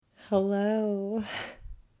Hello.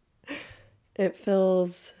 It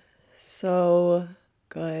feels so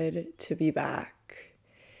good to be back.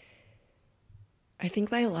 I think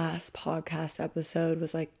my last podcast episode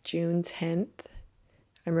was like June 10th.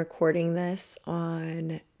 I'm recording this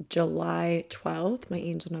on July 12th, my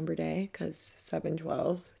angel number day, because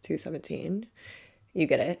 7/12, 2/17. You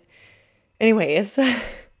get it. Anyways,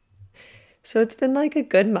 so it's been like a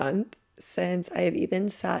good month since I have even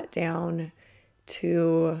sat down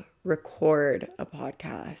to record a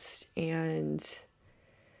podcast, and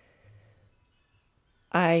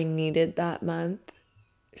I needed that month.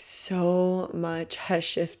 So much has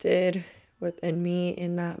shifted within me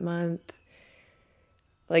in that month.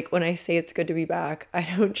 Like when I say it's good to be back, I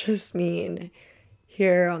don't just mean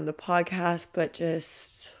here on the podcast, but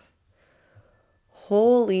just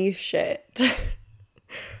holy shit.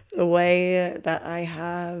 The way that I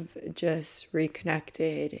have just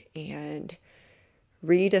reconnected and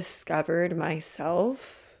rediscovered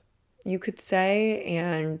myself, you could say,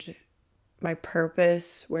 and my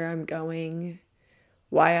purpose, where I'm going,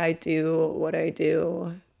 why I do what I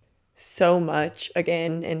do, so much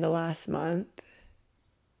again in the last month.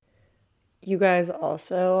 You guys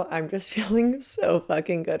also, I'm just feeling so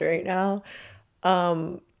fucking good right now.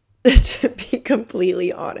 To be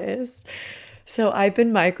completely honest. So I've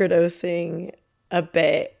been microdosing a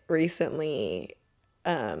bit recently.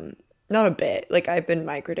 Not a bit, like I've been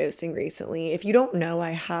microdosing recently. If you don't know, I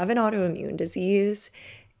have an autoimmune disease,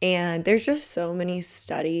 and there's just so many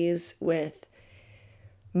studies with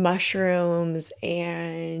mushrooms,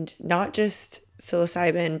 and not just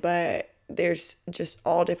psilocybin, but there's just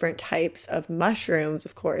all different types of mushrooms,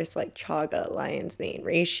 of course, like chaga, lion's mane,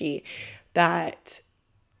 reishi, that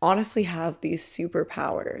honestly have these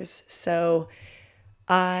superpowers. So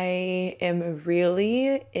I am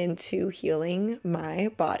really into healing my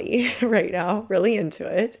body right now, really into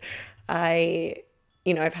it.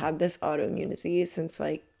 I've had this autoimmune disease since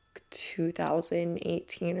like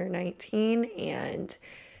 2018 or 19, and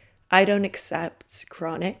I don't accept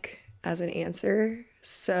chronic as an answer,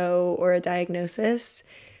 so, or a diagnosis.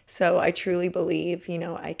 So I truly believe,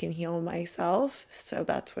 I can heal myself. So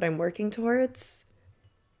that's what I'm working towards.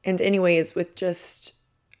 And, anyways, with just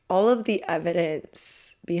all of the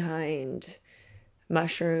evidence behind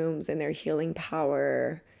mushrooms and their healing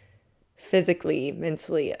power, physically,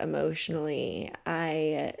 mentally, emotionally,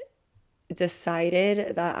 I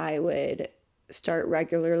decided that I would start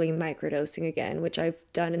regularly microdosing again, which I've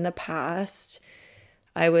done in the past.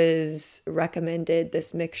 I was recommended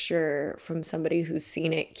this mixture from somebody who's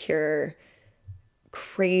seen it cure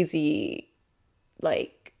crazy,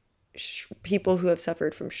 like people who have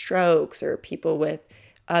suffered from strokes or people with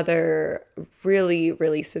other really,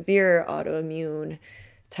 really severe autoimmune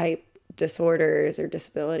type disorders or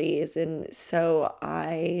disabilities. And so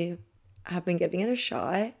I have been giving it a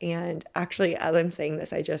shot. And actually, as I'm saying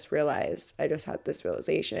this, I just realized, I just had this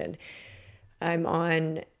realization. I'm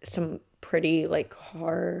on some pretty like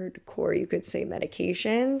hardcore, you could say,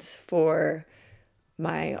 medications for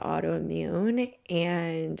my autoimmune,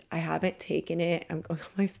 and I haven't taken it. I'm going on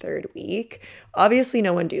my third week. Obviously,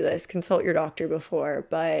 no one do this. Consult your doctor before,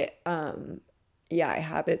 but yeah, I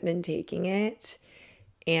haven't been taking it,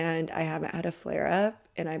 and I haven't had a flare up,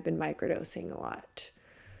 and I've been microdosing a lot.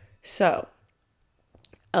 So,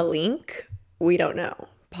 a link, we don't know.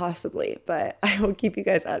 Possibly, but I will keep you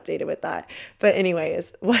guys updated with that. But,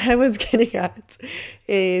 anyways, what I was getting at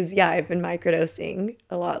is yeah, I've been microdosing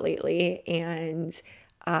a lot lately, and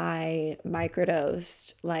I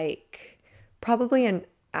microdosed like probably an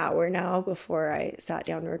hour now before I sat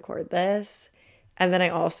down to record this. And then I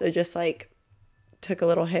also just like took a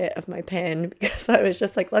little hit of my pen because I was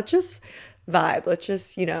just like, let's just vibe. Let's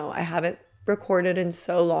just, I haven't recorded in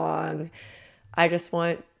so long. I just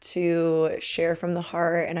want to share from the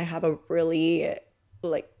heart, and I have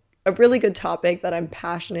like a really good topic that I'm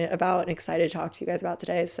passionate about and excited to talk to you guys about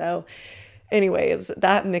today. So, anyways,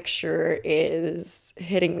 that mixture is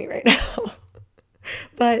hitting me right now.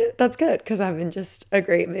 But that's good because I'm in just a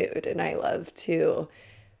great mood, and I love to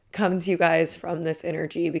come to you guys from this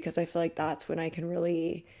energy because I feel like that's when I can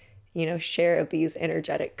really, share these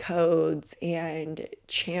energetic codes and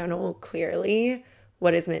channel clearly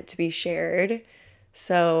what is meant to be shared.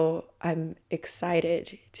 So I'm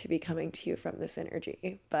excited to be coming to you from this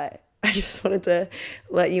energy, but I just wanted to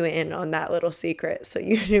let you in on that little secret so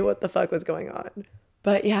you knew what the fuck was going on.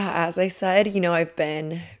 But yeah, as I said, I've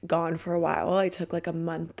been gone for a while. I took like a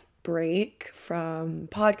month break from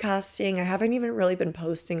podcasting. I haven't even really been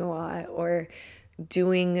posting a lot or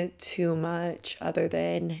doing too much other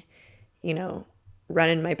than,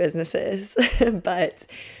 running my businesses. But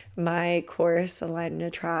My course, Align and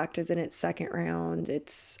Attract, is in its second round.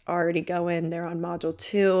 It's already going. They're on module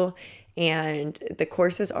 2, and the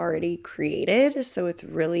course is already created, so it's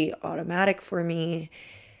really automatic for me.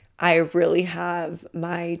 I really have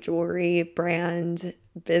my jewelry brand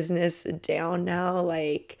business down now.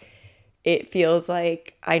 Like, it feels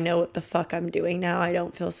like I know what the fuck I'm doing now. I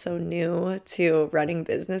don't feel so new to running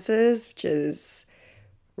businesses, which is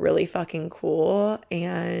really fucking cool.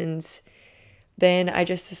 And then I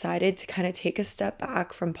just decided to kind of take a step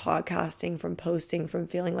back from podcasting, from posting, from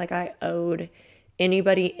feeling like I owed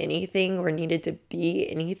anybody anything or needed to be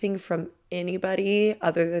anything from anybody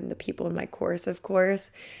other than the people in my course, of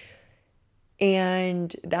course.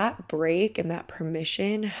 And that break and that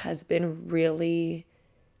permission has been really,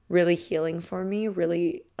 really healing for me,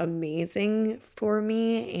 really amazing for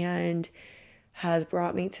me, and has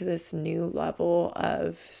brought me to this new level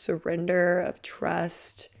of surrender, of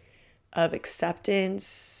trust, of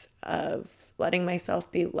acceptance, of letting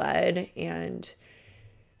myself be led, and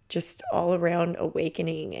just all around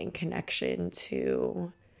awakening and connection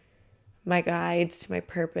to my guides, to my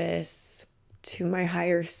purpose, to my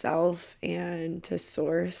higher self, and to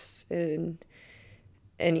source in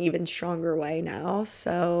an even stronger way now.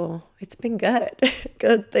 So it's been good.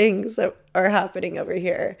 Good things that are happening over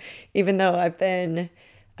here, even though I've been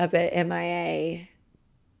a bit MIA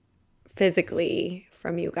physically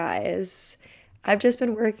from you guys. I've just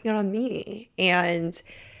been working on me. And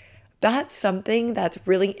that's something that's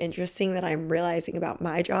really interesting that I'm realizing about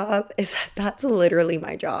my job, is that that's literally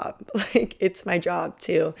my job. Like, it's my job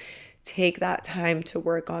to take that time to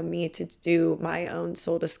work on me, to do my own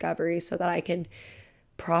soul discovery so that I can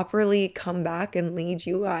properly come back and lead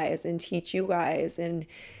you guys and teach you guys and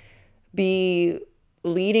be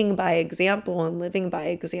leading by example and living by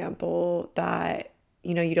example, that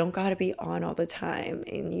you don't got to be on all the time,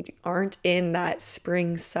 and you aren't in that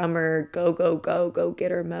spring summer go go go go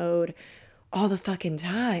getter mode all the fucking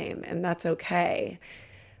time, and that's okay.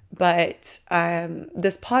 But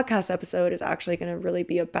this podcast episode is actually going to really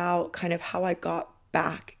be about kind of how I got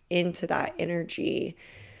back into that energy,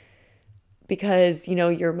 because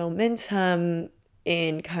your momentum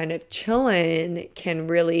in kind of chilling can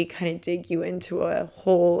really kind of dig you into a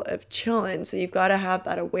hole of chilling. So you've got to have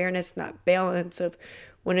that awareness and that balance of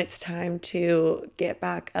when it's time to get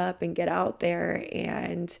back up and get out there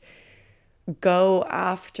and go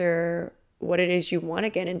after what it is you want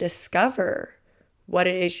again, and discover what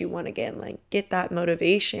it is you want again. Like, get that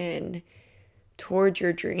motivation towards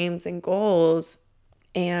your dreams and goals,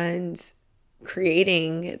 and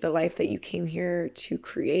creating the life that you came here to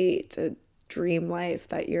create, a dream life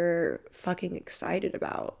that you're fucking excited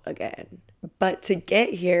about again. But to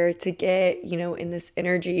get here, to get, in this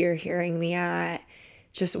energy you're hearing me at,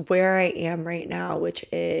 just where I am right now, which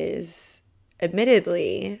is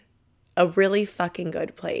admittedly a really fucking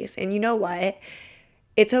good place. And you know what?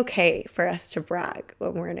 It's okay for us to brag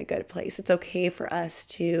when we're in a good place. It's okay for us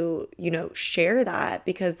to, share that,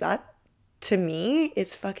 because that, to me,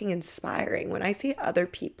 is fucking inspiring. When I see other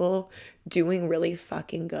people doing really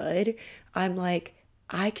fucking good, I'm like,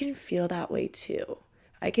 I can feel that way too.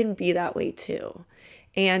 I can be that way too.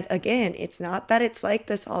 And again, it's not that it's like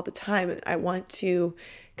this all the time. I want to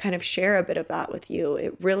kind of share a bit of that with you.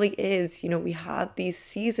 It really is, we have these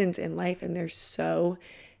seasons in life, and they're so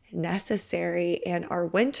necessary. And our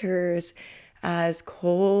winters, as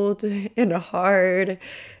cold and hard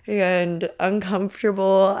and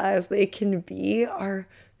uncomfortable as they can be, are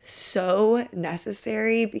so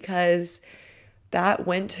necessary, because that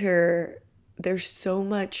winter, there's so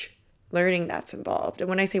much learning that's involved. And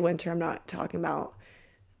when I say winter, I'm not talking about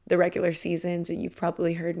the regular seasons. And you've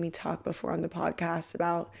probably heard me talk before on the podcast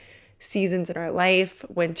about seasons in our life,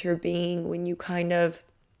 winter being when you kind of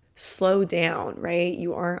slow down, right?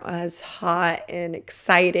 You aren't as hot and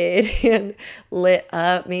excited and lit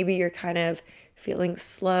up. Maybe you're kind of feeling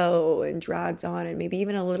slow and dragged on, and maybe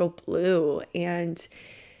even a little blue and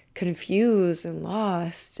confused and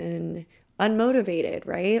lost and unmotivated,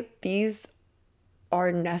 right? These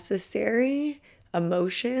are necessary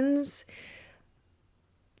emotions.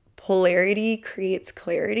 Polarity creates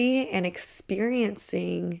clarity, and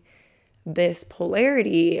experiencing this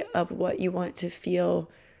polarity of what you want to feel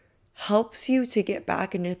helps you to get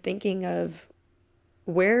back into thinking of,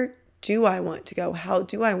 where do I want to go? How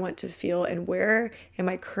do I want to feel? And where am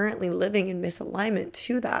I currently living in misalignment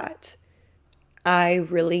to that? I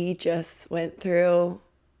really just went through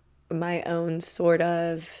my own sort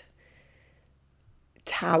of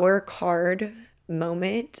tower card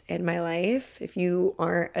moment in my life. If you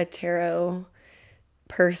aren't a tarot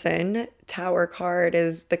person, tower card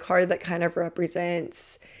is the card that kind of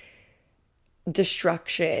represents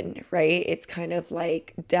destruction, right? It's kind of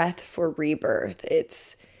like death for rebirth.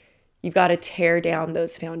 It's you've got to tear down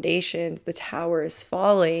those foundations. The tower is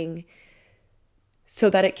falling so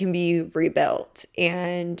that it can be rebuilt.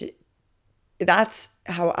 And that's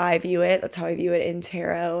how I view it. That's how I view it in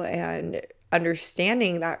tarot. And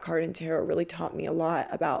understanding that card in tarot really taught me a lot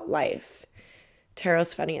about life.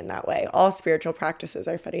 Tarot's funny in that way. All spiritual practices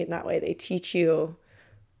are funny in that way. They teach you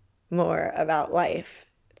more about life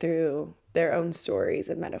through their own stories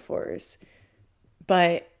and metaphors.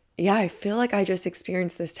 But yeah, I feel like I just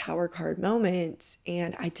experienced this tower card moment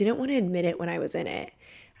and I didn't want to admit it when I was in it.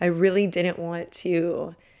 I really didn't want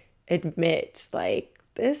to admit, like,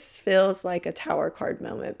 this feels like a tower card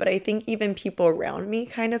moment. But I think even people around me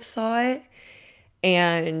kind of saw it.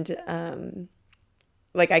 And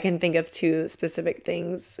like, I can think of two specific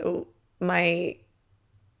things. So, my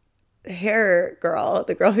hair girl,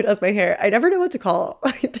 the girl who does my hair, I never know what to call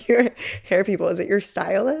your hair people. Is it your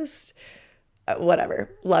stylist? Whatever.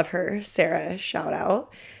 Love her. Sarah, shout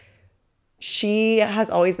out. She has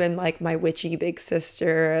always been like my witchy big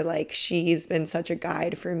sister. Like, she's been such a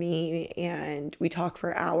guide for me. And we talk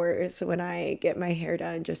for hours when I get my hair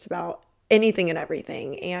done, just about anything and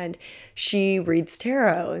everything. And she reads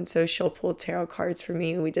tarot. And so she'll pull tarot cards for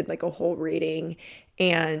me. We did like a whole reading.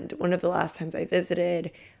 And one of the last times I visited,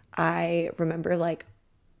 I remember like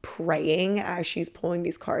praying as she's pulling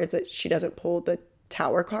these cards that she doesn't pull the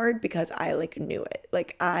tower card, because I like knew it.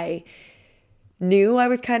 Like, I knew I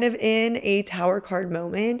was kind of in a tower card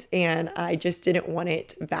moment and I just didn't want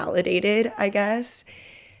it validated, I guess.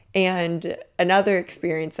 And another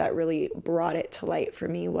experience that really brought it to light for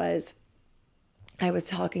me was I was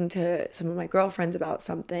talking to some of my girlfriends about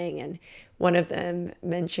something, and one of them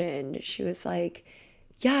mentioned, she was like,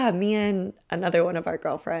 yeah, me and another one of our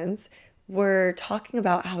girlfriends were talking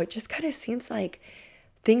about how it just kind of seems like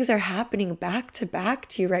things are happening back to back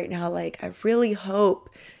to you right now. Like, I really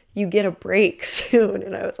hope you get a break soon.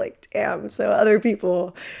 And I was like, damn, so other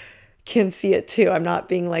people can see it too. I'm not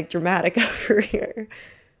being like dramatic over here.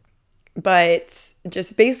 But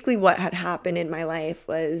just basically what had happened in my life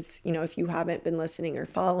was, if you haven't been listening or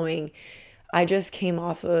following, I just came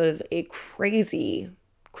off of a crazy,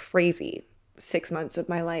 crazy 6 months of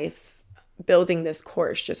my life building this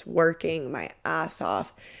course, just working my ass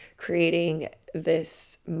off, creating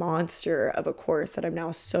this monster of a course that I'm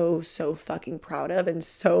now so, so fucking proud of and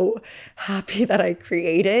so happy that I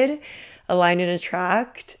created. Align and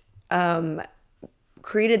Attract.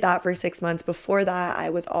 Created that for 6 months. Before that, I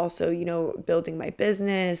was also, building my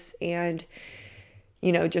business and,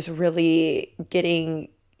 just really getting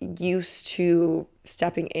used to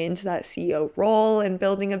stepping into that CEO role and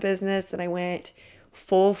building a business. And I went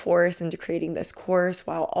full force into creating this course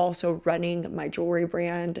while also running my jewelry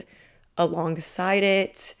brand alongside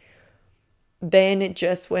it. Then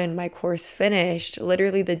just when my course finished,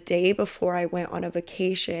 literally the day before I went on a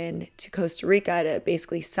vacation to Costa Rica to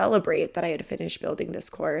basically celebrate that I had finished building this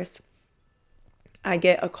course, I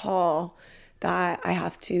get a call that I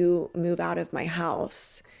have to move out of my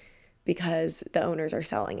house because the owners are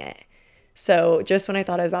selling it. So just when I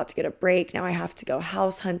thought I was about to get a break, now I have to go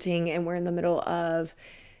house hunting, and we're in the middle of,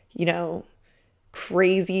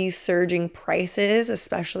 crazy surging prices,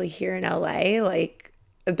 especially here in LA. Like,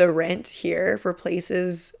 the rent here for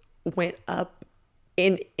places went up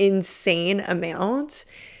in insane amounts.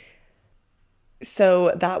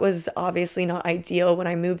 So that was obviously not ideal. When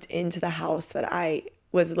I moved into the house that I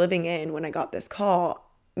was living in when I got this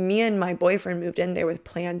call, me and my boyfriend moved in there with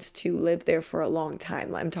plans to live there for a long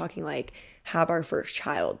time. I'm talking like have our first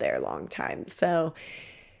child there a long time. So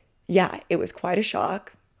yeah, it was quite a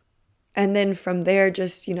shock. And then from there,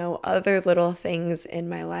 just, other little things in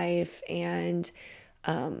my life. And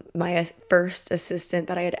my first assistant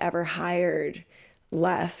that I had ever hired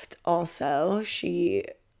left also. She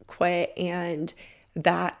quit, and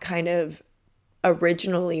that kind of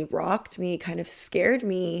originally rocked me, kind of scared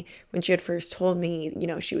me when she had first told me,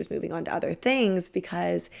 she was moving on to other things,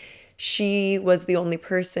 because she was the only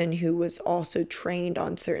person who was also trained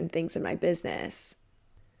on certain things in my business.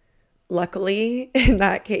 Luckily, in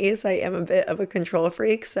that case, I am a bit of a control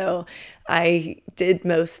freak, so I did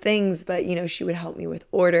most things, but she would help me with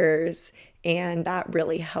orders, and that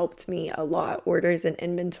really helped me a lot. Orders and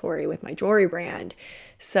inventory with my jewelry brand.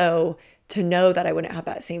 So to know that I wouldn't have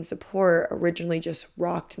that same support originally just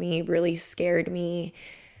rocked me, really scared me.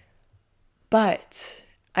 But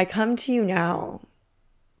I come to you now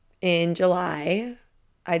in July.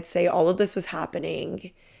 I'd say all of this was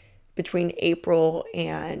happening between April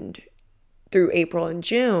and through April and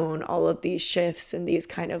June, all of these shifts and these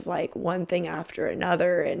kind of like one thing after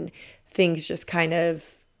another, and things just kind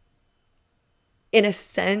of in a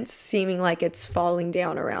sense, seeming like it's falling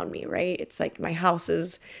down around me, right? It's like my house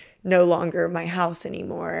is no longer my house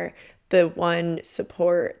anymore. The one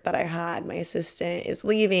support that I had, my assistant, is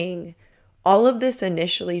leaving. All of this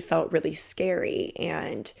initially felt really scary,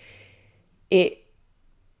 and it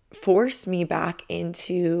forced me back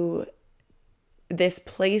into this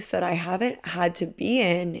place that I haven't had to be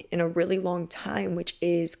in a really long time, which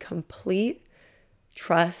is complete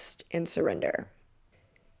trust and surrender.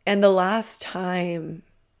 And the last time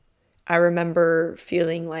I remember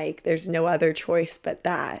feeling like there's no other choice but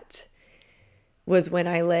that was when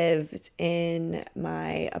I lived in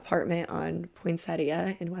my apartment on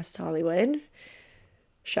Poinsettia in West Hollywood.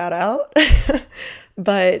 Shout out.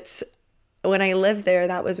 But when I lived there,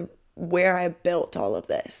 that was where I built all of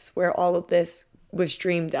this, where all of this was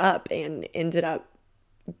dreamed up and ended up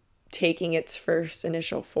taking its first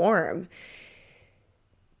initial form.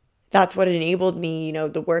 That's what enabled me,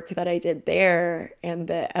 the work that I did there and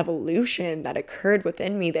the evolution that occurred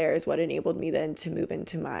within me there is what enabled me then to move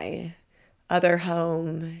into my other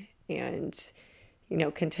home and,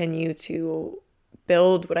 continue to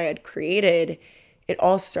build what I had created. It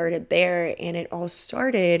all started there, and it all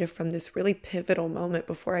started from this really pivotal moment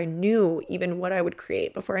before I knew even what I would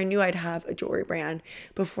create, before I knew I'd have a jewelry brand,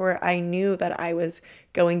 before I knew that I was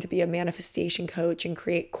going to be a manifestation coach and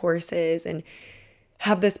create courses and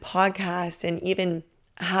have this podcast and even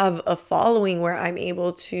have a following where I'm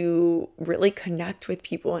able to really connect with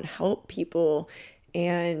people and help people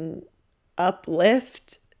and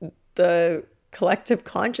uplift the collective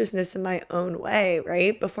consciousness in my own way,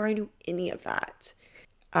 right? Before I knew any of that,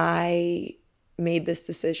 I made this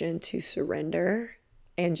decision to surrender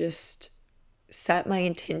and just set my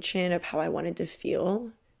intention of how I wanted to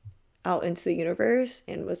feel out into the universe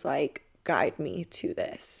and was like, guide me to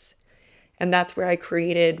this. And that's where I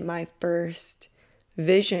created my first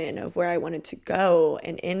vision of where I wanted to go.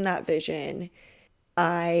 And in that vision,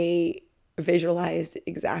 I visualized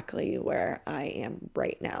exactly where I am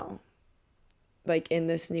right now. Like in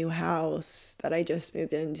this new house that I just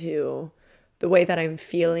moved into, the way that I'm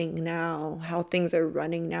feeling now, how things are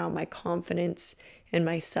running now, my confidence in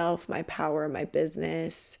myself, my power, my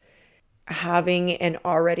business, having an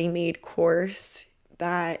already made course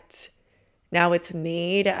that now it's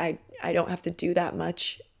made. I don't have to do that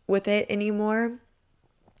much with it anymore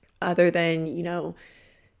other than,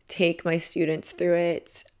 take my students through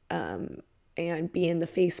it and be in the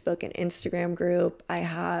Facebook and Instagram group. I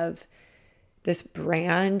have this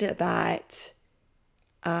brand that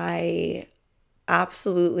I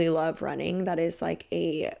absolutely love running. That is like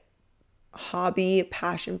a hobby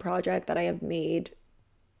passion project that I have made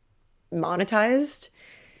monetized,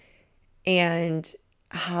 and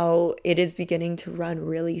how it is beginning to run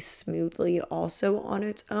really smoothly also on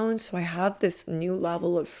its own. So I have this new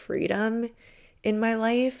level of freedom in my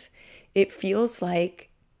life. It feels like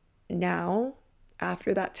now,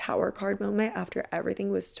 after that tower card moment, after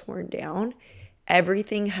everything was torn down,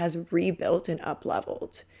 everything has rebuilt and up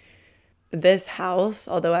leveled. This house,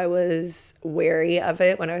 although I was wary of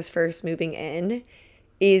it when I was first moving in,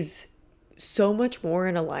 is so much more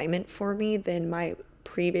in alignment for me than my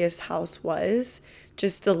previous house was.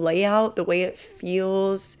 Just the layout, the way it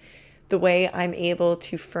feels, the way I'm able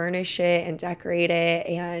to furnish it and decorate it.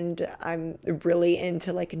 And I'm really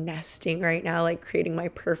into like nesting right now, like creating my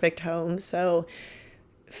perfect home. So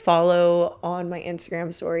follow on my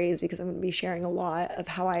Instagram stories because I'm going to be sharing a lot of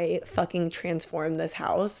how I fucking transformed this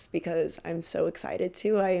house because I'm so excited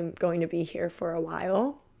to. I am going to be here for a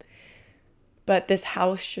while. But this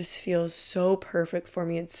house just feels so perfect for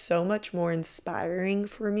me. It's so much more inspiring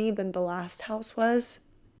for me than the last house was.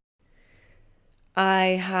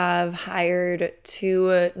 I have hired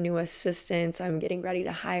 2 new assistants. I'm getting ready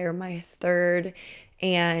to hire my third.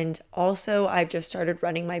 And also, I've just started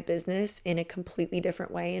running my business in a completely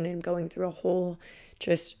different way. And I'm going through a whole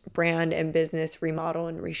just brand and business remodel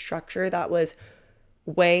and restructure that was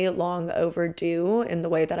way long overdue in the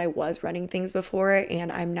way that I was running things before.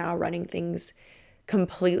 And I'm now running things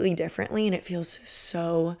completely differently. And it feels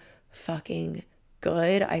so fucking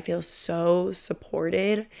good. I feel so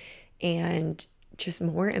supported and just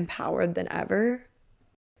more empowered than ever.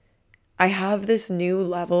 I have this new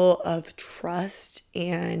level of trust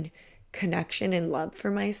and connection and love for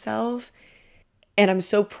myself. And I'm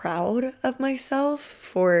so proud of myself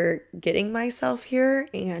for getting myself here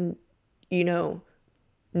and,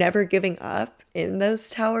 never giving up in those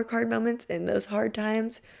tower card moments, in those hard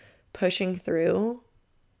times, pushing through.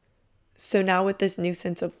 So now with this new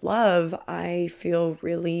sense of love, I feel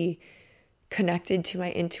really connected to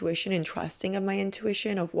my intuition and trusting of my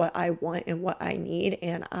intuition of what I want and what I need.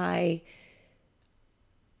 And I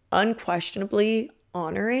unquestionably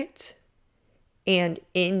honor it. And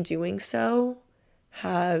in doing so,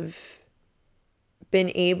 have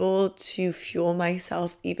been able to fuel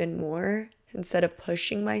myself even more instead of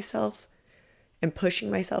pushing myself and pushing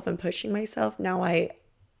myself and pushing myself. Now I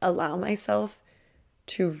allow myself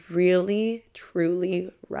to really, truly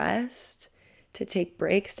rest, to take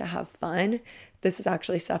breaks, to have fun. This is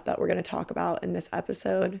actually stuff that we're going to talk about in this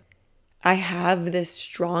episode. I have this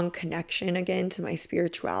strong connection again to my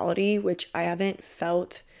spirituality, which I haven't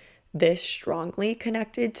felt this strongly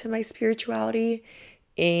connected to my spirituality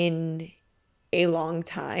in a long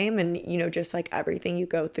time. And, just like everything, you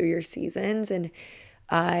go through your seasons, and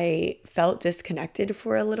I felt disconnected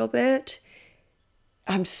for a little bit.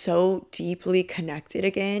 I'm so deeply connected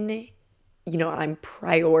again. I'm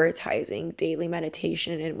prioritizing daily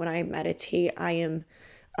meditation, and when I meditate, I'm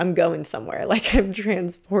going somewhere. Like, I'm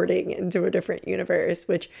transporting into a different universe,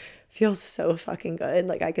 which feels so fucking good.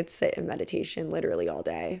 Like, I could sit in meditation literally all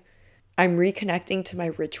day. I'm reconnecting to my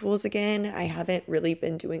rituals again. I haven't really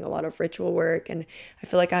been doing a lot of ritual work, and I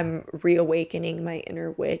feel like I'm reawakening my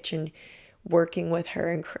inner witch and working with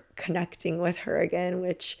her and connecting with her again,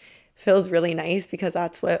 which feels really nice because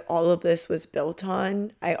that's what all of this was built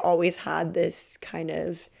on. I always had this kind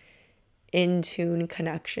of in tune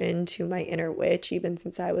connection to my inner witch, even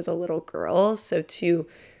since I was a little girl. So to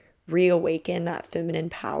reawaken that feminine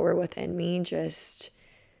power within me just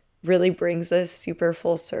really brings us super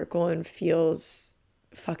full circle and feels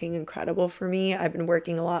fucking incredible for me. I've been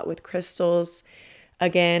working a lot with crystals.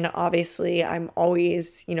 Again, obviously, I'm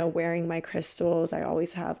always, wearing my crystals. I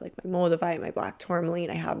always have like my moldavite, my black tourmaline.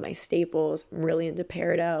 I have my staples. I'm really into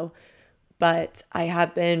peridot. But I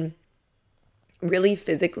have been really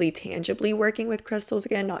physically, tangibly working with crystals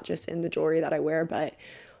again, not just in the jewelry that I wear, but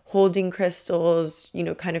holding crystals,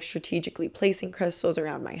 kind of strategically placing crystals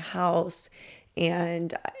around my house.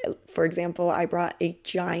 And for example, I brought a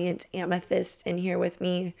giant amethyst in here with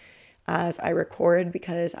me as I record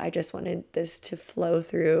because I just wanted this to flow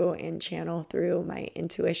through and channel through my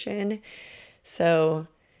intuition. So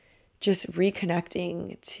just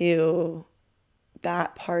reconnecting to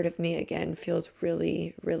that part of me again feels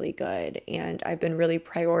really, really good. And I've been really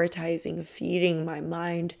prioritizing feeding my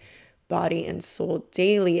mind, body, and soul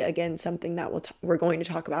daily. Again, something that we're going to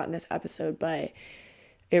talk about in this episode, but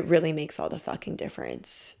it really makes all the fucking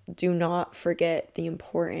difference. Do not forget the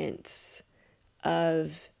importance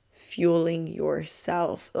of fueling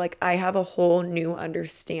yourself. Like, I have a whole new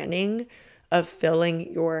understanding of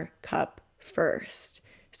filling your cup first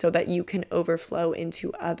so that you can overflow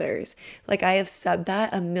into others. Like, I have said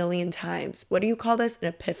that a million times. What do you call this? An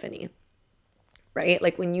epiphany, right?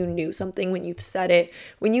 Like when you knew something, when you've said it,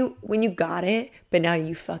 when you got it, but now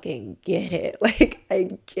you fucking get it. Like,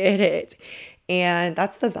 I get it. And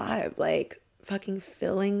that's the vibe, like fucking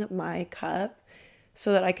filling my cup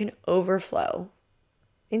so that I can overflow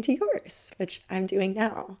into yours, which I'm doing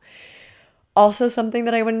now. Also, something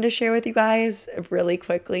that I wanted to share with you guys really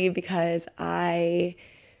quickly because I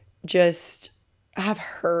just have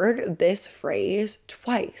heard this phrase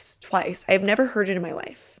twice. I've never heard it in my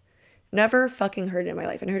life. Never fucking heard it in my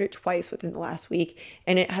life. And I heard it twice within the last week.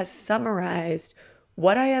 And it has summarized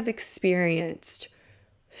what I have experienced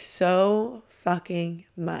so fucking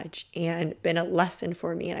much and been a lesson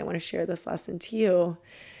for me. And I want to share this lesson to you.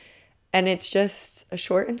 And it's just a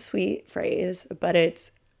short and sweet phrase, but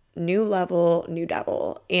it's new level, new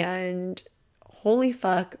devil. And holy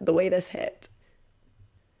fuck, the way this hit.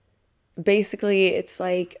 Basically, it's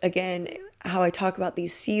like, again, how I talk about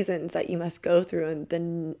these seasons that you must go through and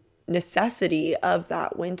the necessity of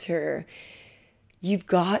that winter. You've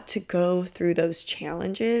got to go through those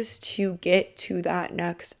challenges to get to that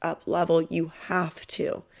next up level. You have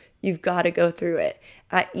to. You've got to go through it.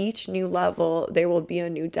 At each new level, there will be a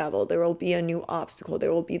new devil. There will be a new obstacle.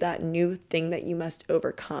 There will be that new thing that you must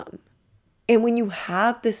overcome. And when you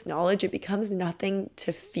have this knowledge, it becomes nothing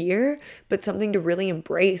to fear, but something to really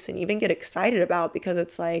embrace and even get excited about, because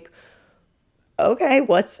it's like, okay,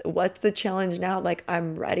 what's the challenge now? Like,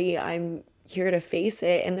 I'm ready. I'm here to face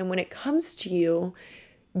it. And then when it comes to you,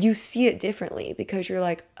 you see it differently because you're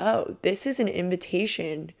like, oh, this is an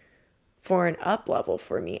invitation for an up level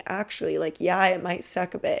for me. Actually, like, yeah, it might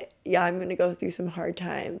suck a bit. Yeah, I'm going to go through some hard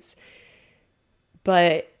times,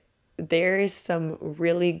 but there is some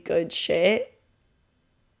really good shit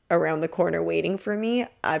around the corner waiting for me.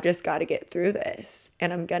 I've just got to get through this,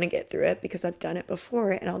 and I'm going to get through it because I've done it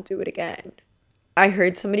before and I'll do it again. I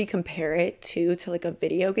heard somebody compare it to like a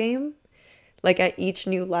video game. Like, at each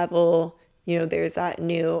new level, there's that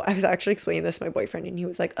new, I was actually explaining this to my boyfriend and he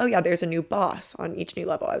was like, oh yeah, there's a new boss on each new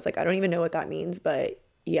level. I was like, I don't even know what that means, but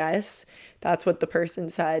yes, that's what the person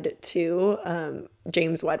said too.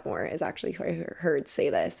 James Wedmore is actually who I heard say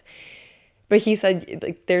this. But he said,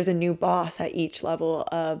 like, there's a new boss at each level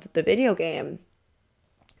of the video game.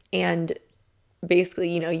 And basically,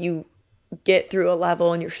 you get through a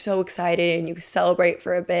level and you're so excited and you celebrate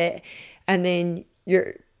for a bit. And then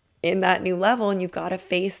you're in that new level and you've got to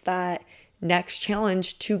face that next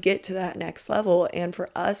challenge to get to that next level. And for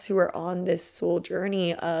us who are on this soul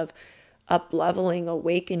journey of up leveling,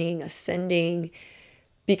 awakening, ascending,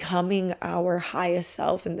 becoming our highest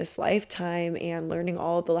self in this lifetime and learning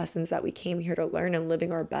all of the lessons that we came here to learn and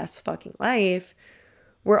living our best fucking life,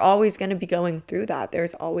 we're always going to be going through that.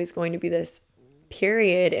 There's always going to be this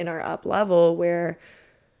period in our up level where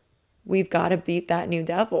we've got to beat that new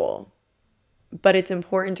devil. But it's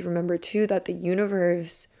important to remember too that the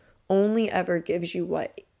universe only ever gives you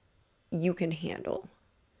what you can handle.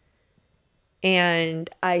 And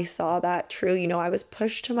I saw that true. I was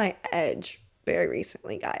pushed to my edge very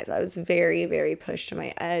recently, guys. I was very, very pushed to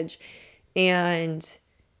my edge. But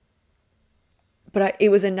it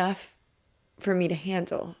was enough for me to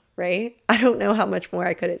handle, right? I don't know how much more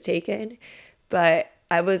I could have taken, but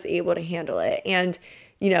I was able to handle it. And,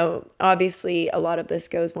 obviously a lot of this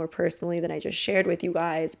goes more personally than I just shared with you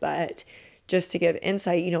guys, but just to give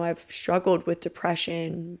insight, I've struggled with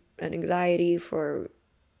depression and anxiety for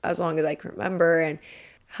as long as I can remember, and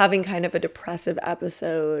having kind of a depressive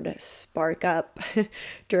episode spark up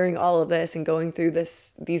during all of this and going through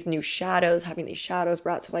these new shadows, having these shadows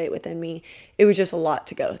brought to light within me, it was just a lot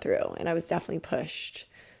to go through. And I was definitely pushed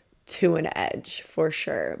to an edge for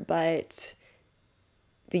sure. But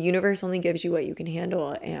the universe only gives you what you can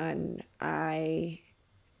handle. And I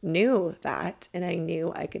knew that, and I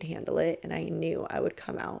knew I could handle it, and I knew I would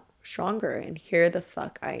come out stronger. And here the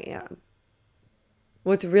fuck I am.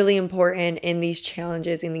 What's really important in these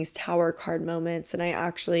challenges, in these tower card moments, and I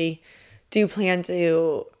actually do plan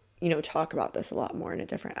to, talk about this a lot more in a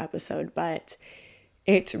different episode, but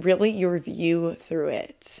it's really your view through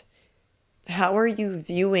it. How are you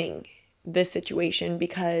viewing this situation?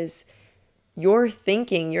 Because your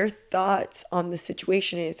thinking, your thoughts on the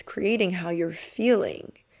situation is creating how you're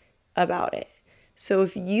feeling about it. So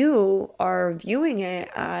if you are viewing it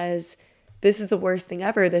as, this is the worst thing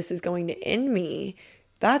ever, this is going to end me,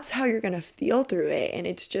 that's how you're going to feel through it. And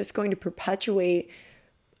it's just going to perpetuate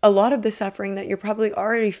a lot of the suffering that you're probably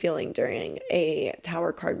already feeling during a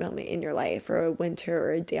tower card moment in your life, or a winter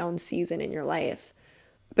or a down season in your life.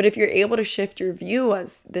 But if you're able to shift your view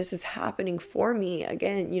as, this is happening for me,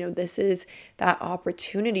 again, this is that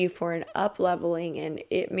opportunity for an up leveling, and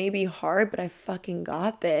it may be hard, but I fucking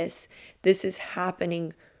got this. This is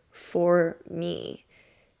happening for me.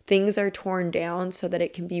 Things are torn down so that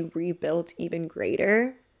it can be rebuilt even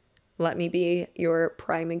greater. Let me be your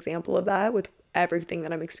prime example of that with everything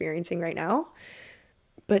that I'm experiencing right now.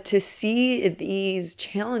 But to see these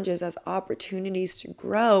challenges as opportunities to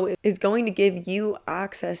grow is going to give you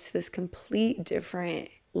access to this complete different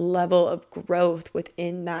level of growth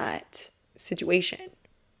within that situation.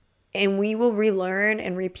 And we will relearn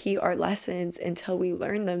and repeat our lessons until we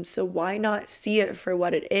learn them. So why not see it for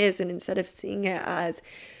what it is? And instead of seeing it as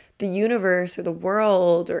the universe or the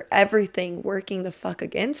world or everything working the fuck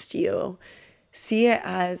against you, see it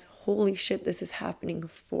as, holy shit, this is happening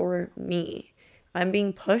for me. I'm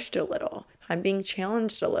being pushed a little. I'm being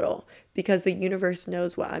challenged a little because the universe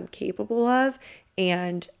knows what I'm capable of,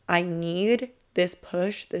 and I need this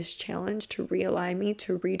push, this challenge to realign me,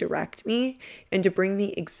 to redirect me, and to bring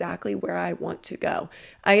me exactly where I want to go.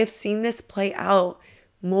 I have seen this play out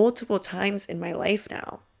multiple times in my life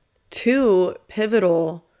now. 2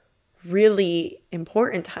 pivotal, really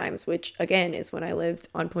important times, which again is when I lived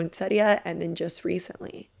on Poinsettia, and then just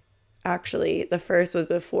recently. Actually, the first was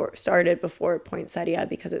started before poinsettia,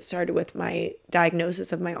 because it started with my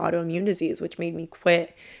diagnosis of my autoimmune disease, which made me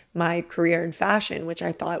quit my career in fashion, which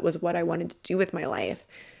I thought was what I wanted to do with my life.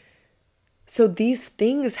 So these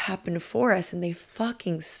things happen for us, and they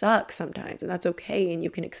fucking suck sometimes, and that's okay. And you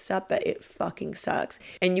can accept that it fucking sucks,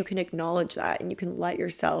 and you can acknowledge that, and you can let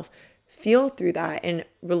yourself feel through that and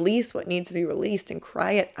release what needs to be released and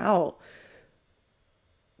cry it out.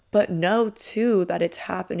 But know too that it's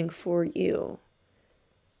happening for you.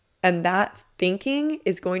 And that thinking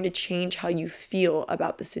is going to change how you feel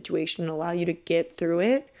about the situation and allow you to get through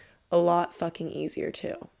it a lot fucking easier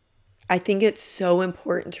too. I think it's so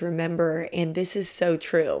important to remember, and this is so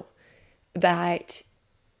true, that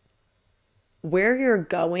where you're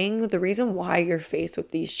going, the reason why you're faced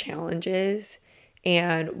with these challenges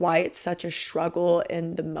and why it's such a struggle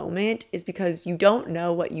in the moment is because you don't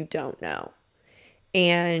know what you don't know.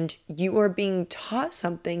 and you are being taught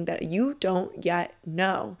something that you don't yet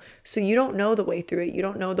know. So you don't know the way through it. You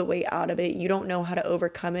don't know the way out of it. You don't know how to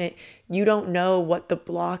overcome it. You don't know what the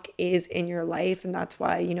block is in your life. And that's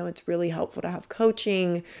why, it's really helpful to have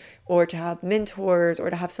coaching or to have mentors or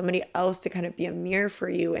to have somebody else to kind of be a mirror for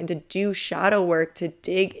you and to do shadow work, to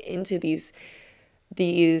dig into these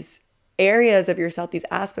areas of yourself, these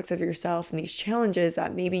aspects of yourself, and these challenges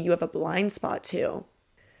that maybe you have a blind spot to.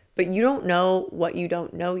 But you don't know what you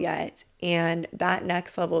don't know yet. And that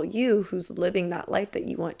next level you, who's living that life that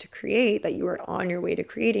you want to create, that you are on your way to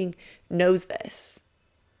creating, knows this,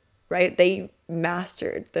 right? They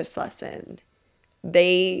mastered this lesson.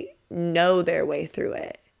 They know their way through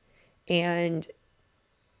it. And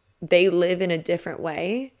they live in a different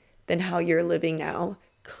way than how you're living now,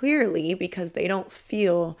 clearly, because they don't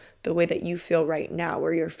feel the way that you feel right now,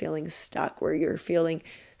 where you're feeling stuck, where you're feeling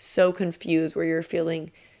so confused, where you're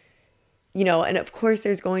feeling, and of course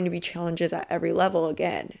there's going to be challenges at every level.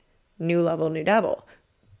 Again, new level, new devil.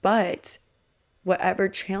 But whatever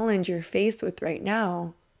challenge you're faced with right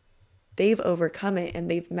now, they've overcome it and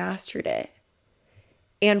they've mastered it.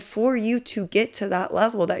 And for you to get to that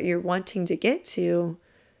level that you're wanting to get to,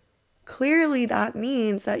 clearly that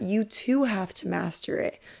means that you too have to master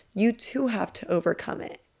it. You too have to overcome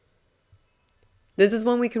it. This is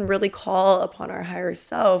when we can really call upon our higher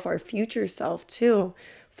self, our future self too,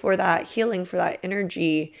 for that healing, for that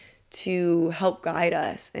energy to help guide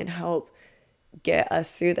us and help get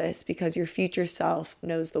us through this, because your future self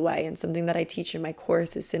knows the way. And something that I teach in my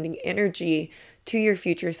course is sending energy to your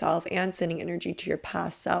future self and sending energy to your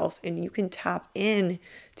past self. And you can tap in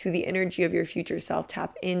to the energy of your future self,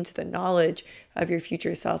 tap into the knowledge of your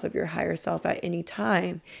future self, of your higher self at any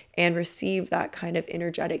time, and receive that kind of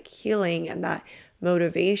energetic healing and that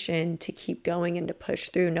motivation to keep going and to push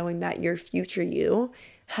through, knowing that your future you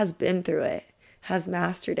has been through it, has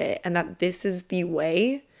mastered it, and that this is the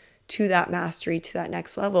way to that mastery, to that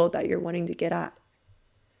next level that you're wanting to get at.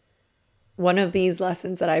 One of these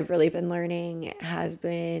lessons that I've really been learning has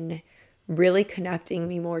been really connecting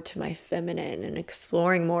me more to my feminine and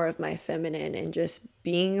exploring more of my feminine and just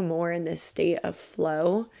being more in this state of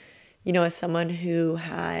flow. As someone who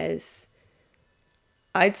I'd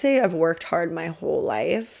say I've worked hard my whole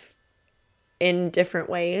life in different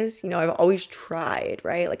ways. I've always tried,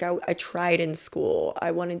 right? Like I tried in school.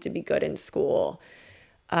 I wanted to be good in school.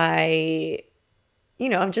 I've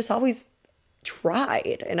just always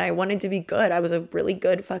tried and I wanted to be good. I was a really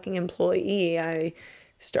good fucking employee. I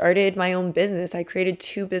started my own business. I created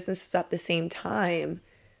 2 businesses at the same time.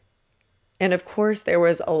 And of course, there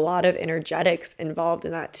was a lot of energetics involved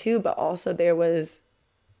in that too, but also there was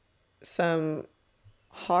some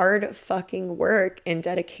hard fucking work and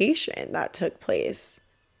dedication that took place.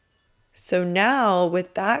 So now,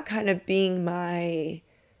 with that kind of being my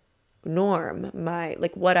norm, my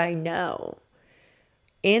what I know,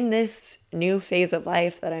 in this new phase of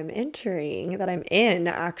life that I'm entering, that I'm in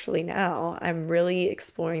actually now, I'm really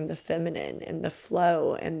exploring the feminine and the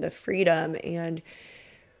flow and the freedom and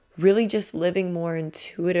really just living more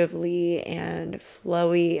intuitively and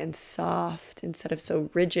flowy and soft instead of so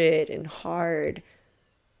rigid and hard.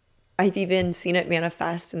 I've even seen it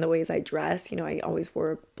manifest in the ways I dress. I always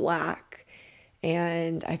wore black,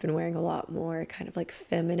 and I've been wearing a lot more kind of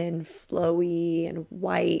feminine, flowy, and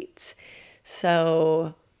white.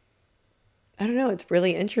 So I don't know, it's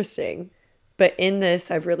really interesting. But in this,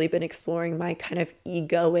 I've really been exploring my kind of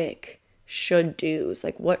egoic should do's.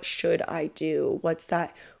 What should I do? What's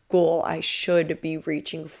that goal I should be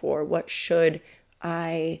reaching for? What should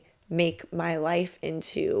I make my life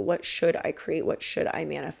into? What should I create? What should I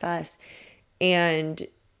manifest? And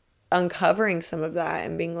uncovering some of that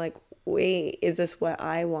and being like, wait, is this what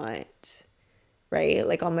I want?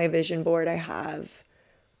 Right? On my vision board, I have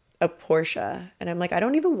a Porsche, and I'm like, I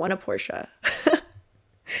don't even want a Porsche.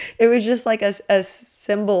 It was just a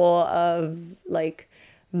symbol of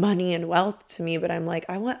money and wealth to me, but I'm like,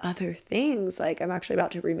 I want other things. I'm actually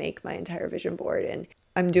about to remake my entire vision board, and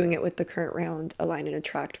I'm doing it with the Current Round Align and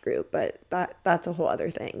Attract group, but that's a whole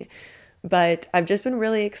other thing. But I've just been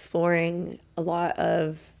really exploring a lot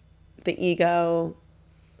of the ego,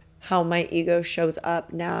 how my ego shows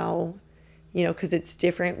up now, because it's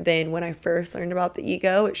different than when I first learned about the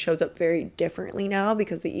ego. It shows up very differently now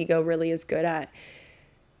because the ego really is good at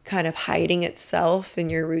kind of hiding itself in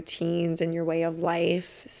your routines and your way of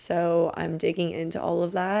life. So I'm digging into all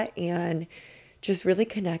of that and just really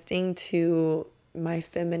connecting to my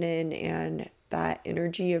feminine and that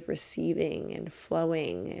energy of receiving and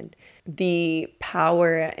flowing and the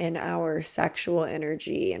power in our sexual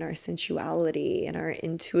energy and our sensuality and our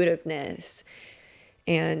intuitiveness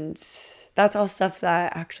And that's all stuff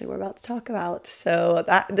that actually we're about to talk about. So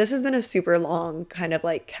this has been a super long kind of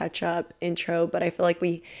like catch up intro, but I feel like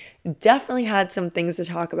we definitely had some things to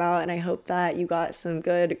talk about, and I hope that you got some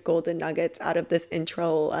good golden nuggets out of this intro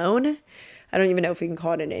alone. I don't even know if we can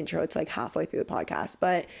call it an intro. It's like halfway through the podcast,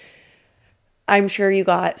 but I'm sure you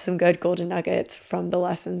got some good golden nuggets from the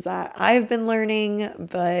lessons that I've been learning.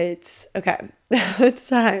 But okay, it's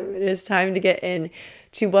time. It is time to get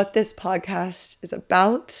into what this podcast is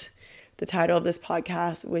about. The title of this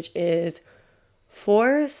podcast, which is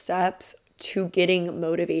 4 Steps to Getting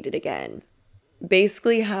Motivated Again.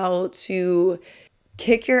 Basically, how to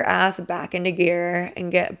kick your ass back into gear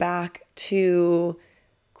and get back to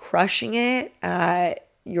crushing it at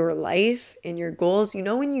your life and your goals. You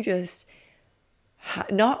know, when you just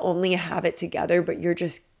not only have it together, but you're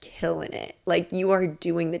just killing it. Like you are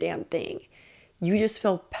doing the damn thing. You just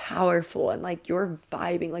feel powerful and like you're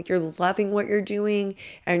vibing, like you're loving what you're doing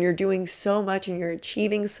and you're doing so much and you're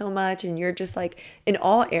achieving so much and you're just like in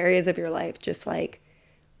all areas of your life, just like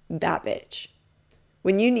that bitch.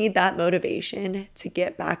 When you need that motivation to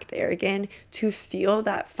get back there again, to feel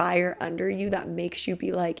that fire under you that makes you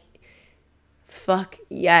be like, fuck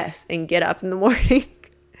yes, and get up in the morning.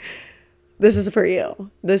 This is for you.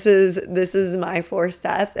 This is my 4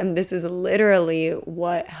 steps, and this is literally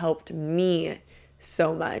what helped me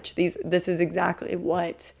so much. This is exactly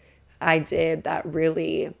what I did that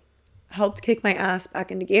really helped kick my ass back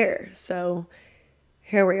into gear. So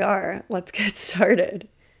here we are. Let's get started.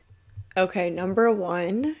 Okay, number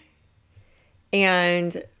 1,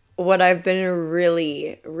 and what I've been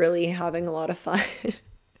really, really having a lot of fun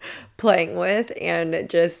playing with and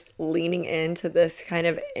just leaning into this kind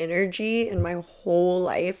of energy in my whole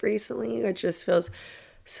life recently, which just feels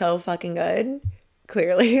so fucking good,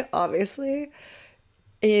 clearly, obviously,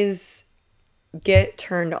 is get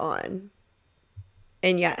turned on.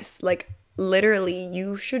 And yes, like literally,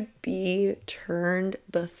 you should be turned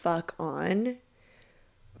the fuck on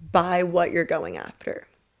by what you're going after.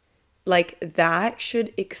 Like that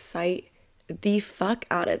should excite the fuck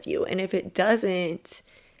out of you. And if it doesn't,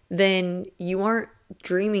 then you aren't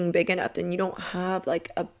dreaming big enough. Then you don't have like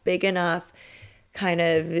a big enough kind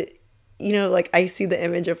of, like I see the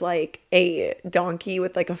image of like a donkey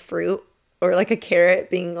with like a fruit or like a carrot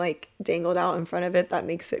being like dangled out in front of it that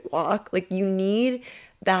makes it walk. Like you need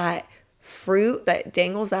that fruit that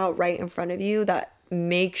dangles out right in front of you that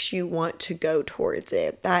makes you want to go towards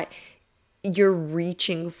it, that you're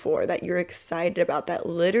reaching for, that you're excited about, that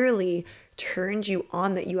literally turns you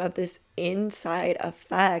on, that you have this inside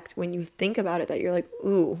effect when you think about it, that you're like,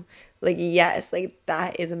 ooh, like, yes, like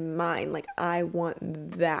that is mine. Like, I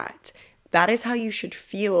want that. That is how you should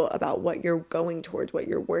feel about what you're going towards, what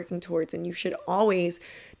you're working towards. And you should always,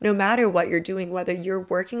 no matter what you're doing, whether you're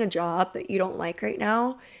working a job that you don't like right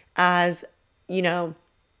now as,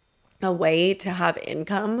 a way to have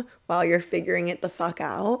income while you're figuring it the fuck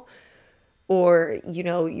out, or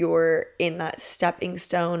you're in that stepping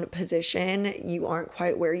stone position, you aren't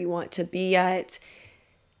quite where you want to be yet,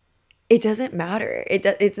 it doesn't matter.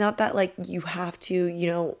 It's not that like you have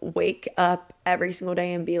to wake up every single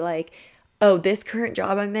day and be like, oh, this current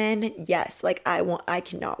job I'm in, yes, like I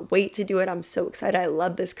cannot wait to do it, I'm so excited, I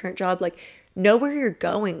love this current job. Like, know where you're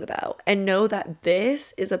going though, and know that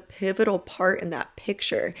this is a pivotal part in that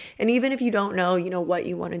picture. And even if you don't know, what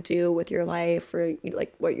you want to do with your life, or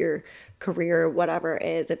like what your career, whatever it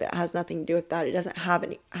is, if it has nothing to do with that, it doesn't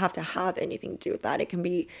have to have anything to do with that. It can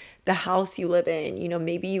be the house you live in.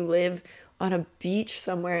 Maybe you live on a beach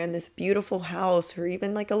somewhere in this beautiful house, or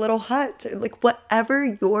even like a little hut, like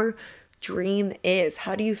whatever your dream is.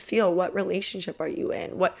 How do you feel? What relationship are you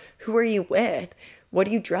in? Who are you with? What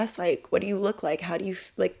do you dress like? What do you look like? How do you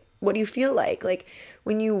what do you feel like? Like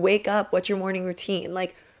when you wake up, what's your morning routine?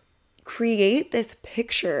 Like create this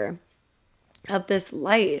picture of this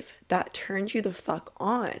life that turns you the fuck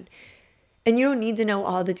on. And you don't need to know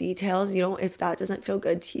all the details. If that doesn't feel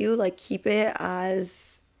good to you, like keep it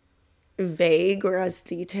as vague or as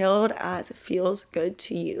detailed as it feels good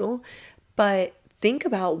to you. But think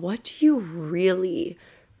about, what do you really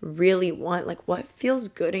want? Like what feels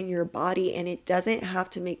good in your body? And it doesn't have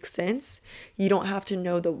to make sense. You don't have to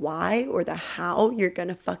know the why or the how you're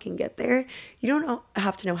gonna fucking get there. You don't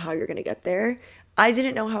have to know how you're gonna get there. I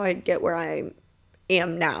didn't know how I'd get where I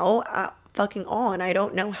am now fucking all, and I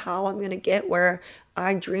don't know how I'm gonna get where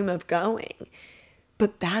I dream of going.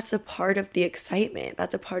 But that's a part of the excitement.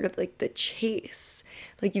 That's a part of like the chase.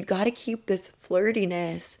 Like you've got to keep this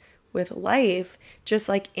flirtiness with life, just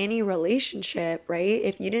like any relationship, right?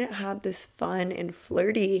 If you didn't have this fun and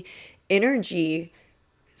flirty energy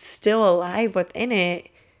still alive within it,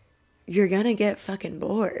 you're gonna get fucking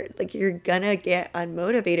bored. Like, you're gonna get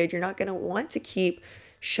unmotivated. You're not gonna want to keep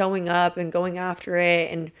showing up and going after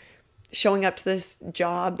it and showing up to this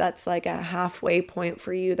job that's like a halfway point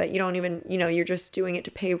for you that you don't even, you're just doing it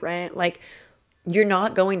to pay rent. Like, you're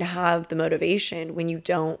not going to have the motivation when you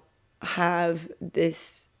don't have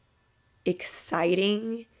this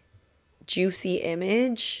exciting, juicy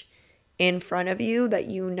image in front of you that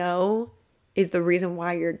is the reason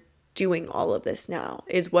why you're doing all of this now,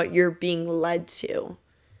 is what you're being led to.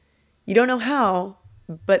 You don't know how,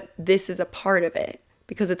 but this is a part of it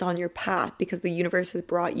because it's on your path, because the universe has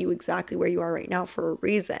brought you exactly where you are right now for a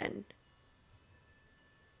reason.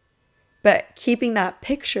 But keeping that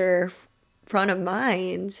picture front of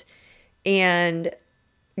mind and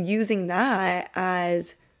using that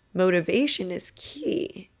as motivation is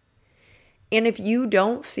key. And if you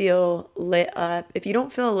don't feel lit up, if you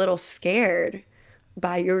don't feel a little scared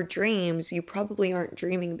by your dreams, you probably aren't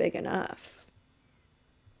dreaming big enough.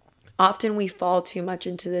 Often we fall too much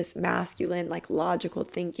into this masculine, like logical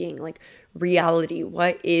thinking, like reality.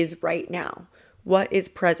 What is right now? What is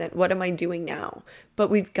present? What am I doing now? But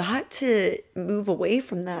we've got to move away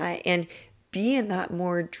from that and be in that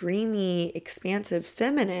more dreamy, expansive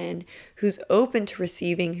feminine who's open to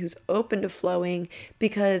receiving, who's open to flowing,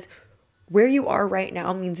 because where you are right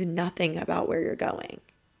now means nothing about where you're going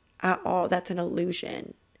at all. That's an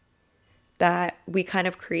illusion that we kind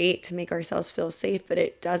of create to make ourselves feel safe, but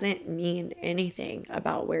it doesn't mean anything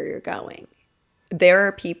about where you're going. There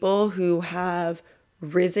are people who have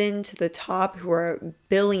risen to the top, who are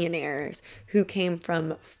billionaires, who came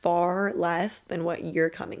from far less than what you're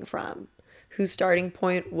coming from, whose starting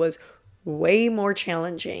point was way more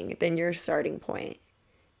challenging than your starting point.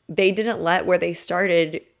 They didn't let where they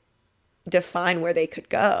started define where they could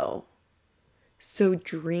go. So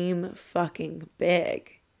dream fucking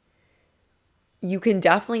big. You can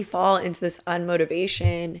definitely fall into this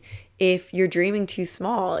unmotivation if you're dreaming too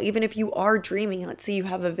small. Even if you are dreaming, let's say you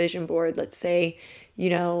have a vision board, let's say,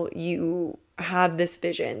 you have this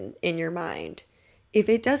vision in your mind. If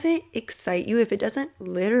it doesn't excite you, if it doesn't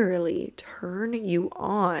literally turn you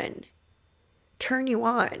on,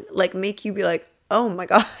 like make you be like, oh my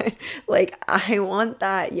God, like I want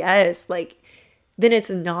that. Yes. Like, then it's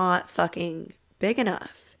not fucking big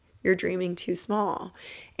enough. You're dreaming too small.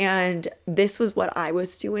 And this was what I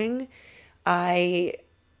was doing. I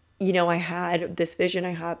had this vision,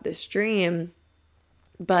 I had this dream,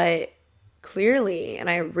 but clearly, and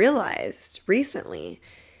I realized recently,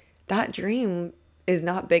 that dream is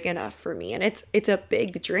not big enough for me. And it's a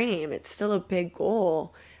big dream. It's still a big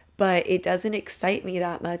goal, but it doesn't excite me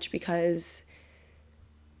that much because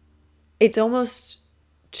it's almost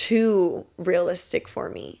too realistic for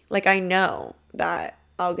me. Like, I know that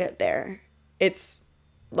I'll get there. It's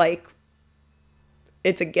like,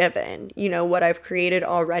 it's a given. What I've created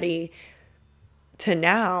already to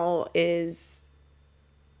now is,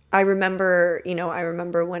 I remember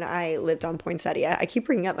when I lived on Poinsettia. I keep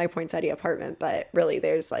bringing up my Poinsettia apartment, but really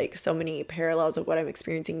there's like so many parallels of what I'm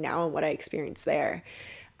experiencing now and what I experienced there.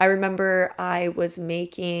 I remember I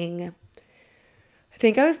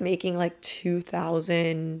think I was making like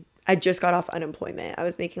 2,000. I just got off unemployment. I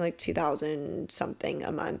was making like 2,000 something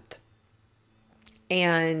a month.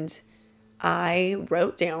 And I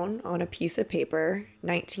wrote down on a piece of paper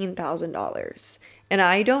 $19,000. And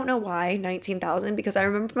I don't know why 19,000, because I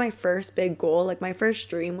remember my first big goal, like my first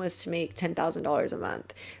dream was to make $10,000 a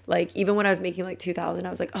month. Like, even when I was making like 2,000, I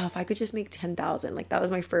was like, oh, if I could just make 10,000, like that was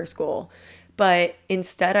my first goal. But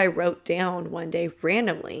instead I wrote down one day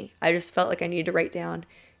randomly, I just felt like I needed to write down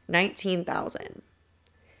 19,000.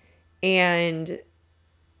 And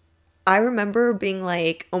I remember being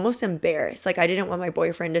like almost embarrassed. Like, I didn't want my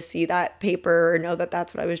boyfriend to see that paper or know that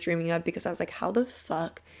that's what I was dreaming of, because I was like, how the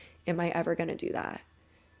fuck am I ever going to do that?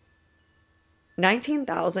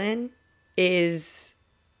 19,000 is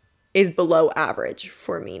below average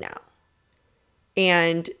for me now.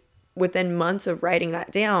 And within months of writing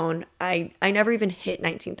that down, I never even hit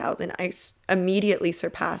 19,000. I immediately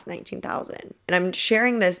surpassed 19,000. And I'm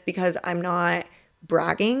sharing this because I'm not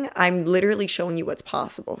bragging. I'm literally showing you what's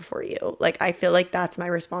possible for you. Like, I feel like that's my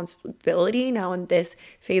responsibility now in this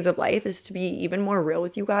phase of life, is to be even more real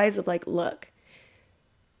with you guys of like, look,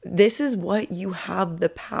 this is what you have the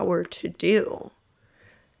power to do,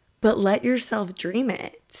 but let yourself dream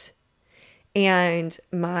it. And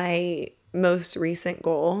my most recent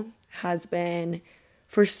goal has been,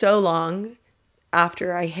 for so long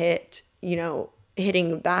after I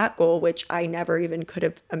hitting that goal, which I never even could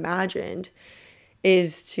have imagined,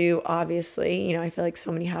 is to obviously, I feel like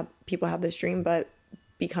so many people have this dream, but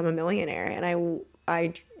become a millionaire. And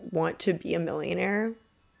I want to be a millionaire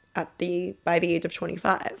by the age of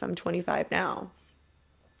 25. I'm 25 now.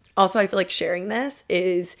 Also, I feel like sharing this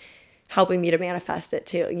is helping me to manifest it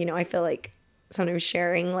too. I feel like sometimes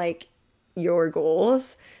sharing like your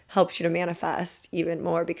goals helps you to manifest even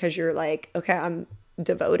more because you're like, okay, I'm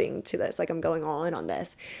devoting to this, like I'm going all in on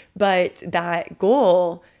this. But that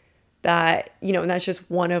goal that, and that's just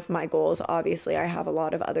one of my goals. Obviously, I have a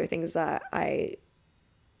lot of other things that I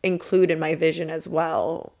include in my vision as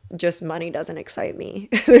well. Just money doesn't excite me.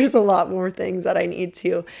 There's a lot more things that I need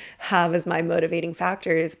to have as my motivating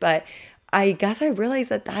factors, but I guess I realized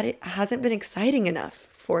that it hasn't been exciting enough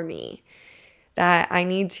for me. That I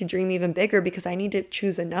need to dream even bigger because I need to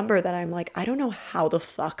choose a number that I'm like, I don't know how the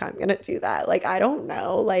fuck I'm gonna do that. Like, I don't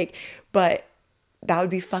know. Like, but that would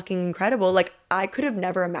be fucking incredible. Like, I could have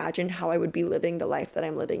never imagined how I would be living the life that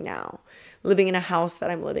I'm living now, living in a house that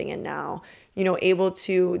I'm living in now, able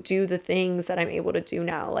to do the things that I'm able to do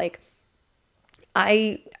now. Like,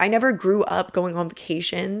 I never grew up going on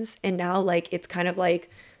vacations, and now like it's kind of like,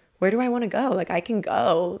 where do I want to go? Like, I can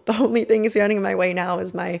go. The only thing standing in my way now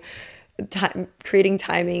is my time creating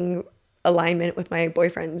timing alignment with my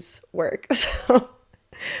boyfriend's work. So,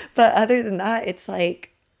 but other than that, it's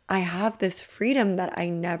like I have this freedom that I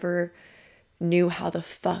never knew how the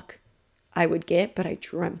fuck I would get, but I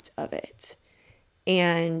dreamt of it.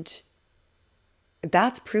 And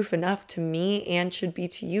that's proof enough to me and should be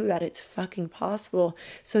to you that it's fucking possible.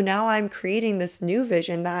 So now I'm creating this new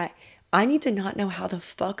vision that I need to not know how the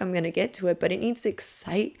fuck I'm going to get to it, but it needs to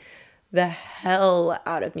excite the hell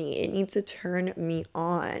out of me. It needs to turn me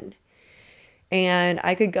on. And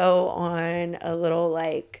I could go on a little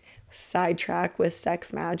like sidetrack with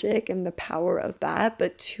sex magic and the power of that,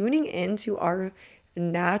 but tuning into our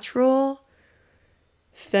natural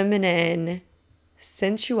feminine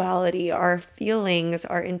sensuality, our feelings,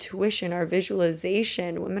 our intuition, our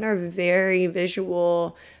visualization. Women are very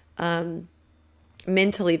visual,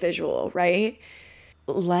 mentally visual, right?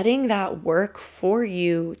 Letting that work for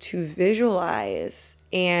you to visualize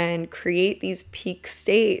and create these peak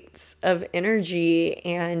states of energy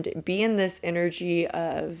and be in this energy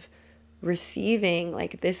of receiving,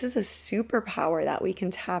 like this is a superpower that we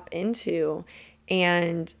can tap into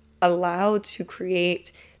and allow to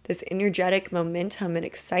create this energetic momentum and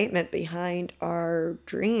excitement behind our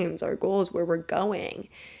dreams, our goals, where we're going.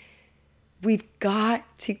 We've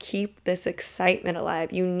got to keep this excitement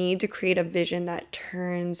alive. You need to create a vision that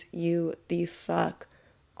turns you the fuck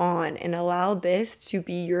on and allow this to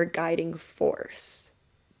be your guiding force.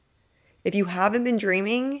 If you haven't been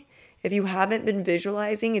dreaming, if you haven't been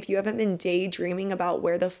visualizing, if you haven't been daydreaming about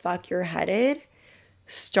where the fuck you're headed,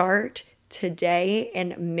 start today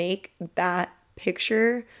and make that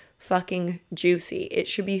picture fucking juicy. It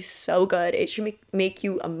should be so good. It should make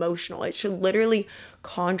you emotional. It should literally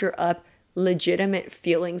conjure up legitimate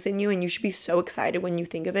feelings in you, and you should be so excited when you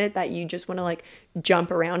think of it that you just want to like jump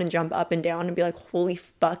around and jump up and down and be like, holy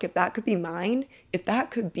fuck, if that could be mine, if that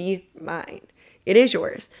could be mine, it is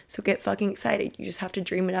yours. So get fucking excited. You just have to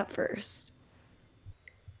dream it up first.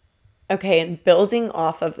 Okay, and building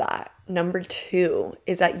off of that, number two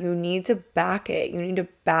is that you need to back it. You need to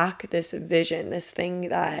back this vision, this thing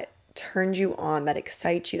that turns you on, that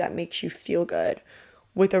excites you, that makes you feel good,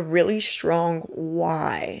 with a really strong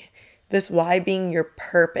why. This why being your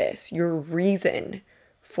purpose, your reason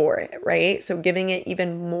for it, right? So giving it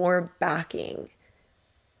even more backing.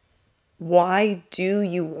 Why do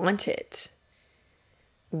you want it?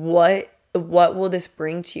 What will this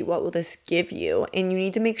bring to you? What will this give you? And you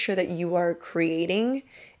need to make sure that you are creating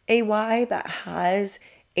a why that has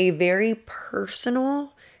a very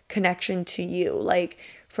personal connection to you. Like,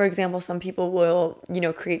 for example, some people will,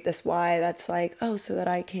 create this why that's like, oh, so that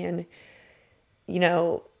I can, you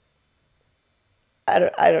know,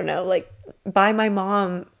 I don't know, like buy my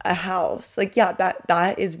mom a house. Like, yeah,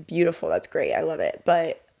 that is beautiful. That's great. I love it.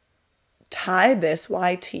 But tie this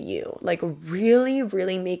why to you. Like really,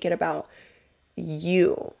 really make it about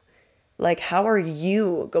you. Like, how are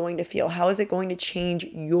you going to feel? How is it going to change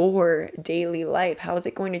your daily life? How is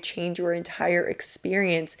it going to change your entire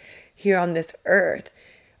experience here on this earth?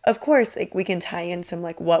 Of course, like we can tie in some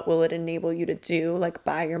like what will it enable you to do, like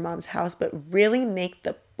buy your mom's house, but really make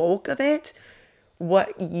the bulk of it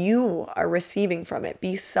what you are receiving from it.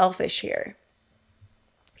 Be selfish here.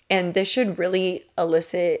 And this should really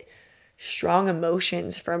elicit strong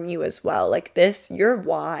emotions from you as well. Like this, your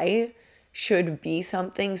why should be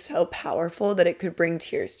something so powerful that it could bring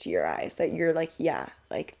tears to your eyes, that you're like, yeah,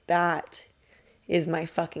 like that is my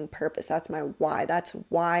fucking purpose. That's my why. That's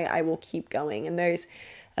why I will keep going. And there's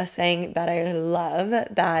a saying that I love,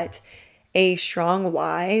 that a strong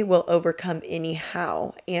why will overcome any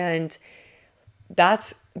how. And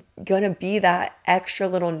that's gonna be that extra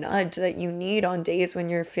little nudge that you need on days when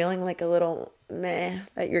you're feeling like a little meh,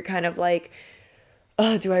 that you're kind of like,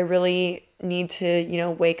 oh, do I really need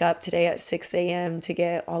to, wake up today at 6 a.m. to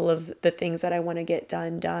get all of the things that I want to get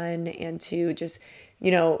done and to just,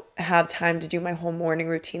 have time to do my whole morning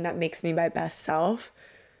routine that makes me my best self?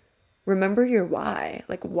 Remember your why.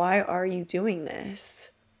 Like, why are you doing this?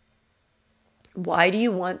 Why do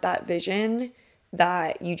you want that vision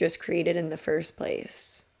that you just created in the first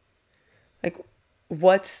place? Like,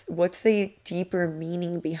 what's the deeper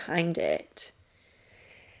meaning behind it?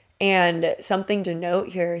 And something to note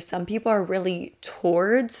here, some people are really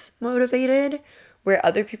towards motivated, where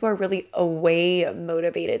other people are really away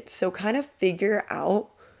motivated. So kind of figure out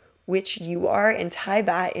which you are and tie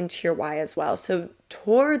that into your why as well. So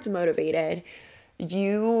towards motivated,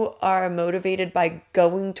 you are motivated by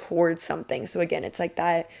going towards something. So again, it's like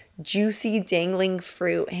that juicy dangling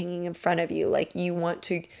fruit hanging in front of you. Like you want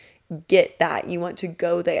to get that, you want to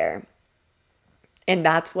go there. And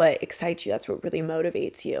that's what excites you. That's what really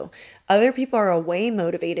motivates you. Other people are away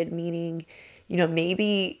motivated, meaning,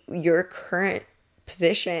 maybe your current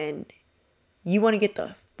position, you want to get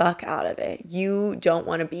the fuck out of it. You don't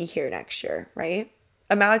want to be here next year, right?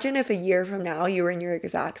 Imagine if a year from now you were in your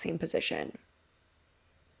exact same position.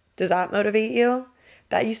 Does that motivate you?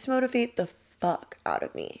 That used to motivate the fuck out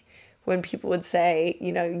of me when people would say,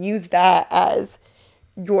 use that as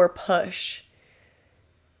your push.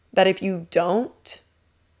 That if you don't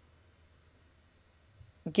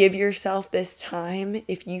give yourself this time,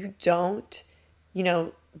 if you don't,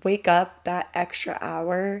 wake up that extra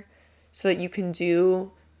hour so that you can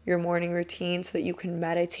do your morning routine, so that you can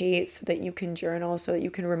meditate, so that you can journal, so that you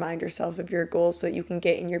can remind yourself of your goals, so that you can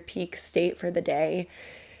get in your peak state for the day.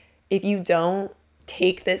 If you don't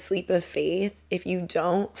take this leap of faith, if you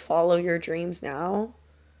don't follow your dreams now,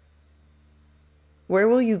 where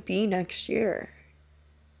will you be next year?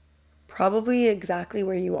 Probably exactly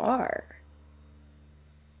where you are.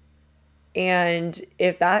 And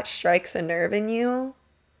if that strikes a nerve in you,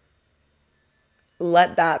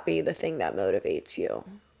 let that be the thing that motivates you.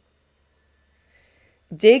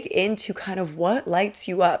 Dig into kind of what lights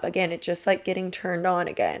you up. Again, it's just like getting turned on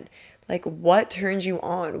again. Like what turns you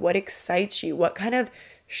on? What excites you? What kind of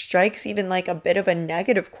strikes even like a bit of a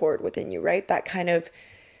negative chord within you, right? That kind of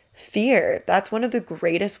fear. That's one of the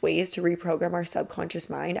greatest ways to reprogram our subconscious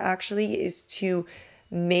mind, actually, is to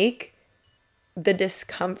make the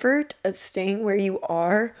discomfort of staying where you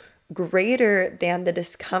are greater than the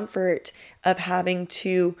discomfort of having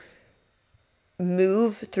to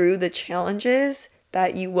move through the challenges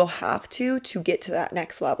that you will have to get to that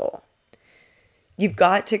next level. You've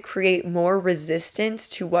got to create more resistance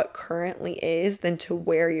to what currently is than to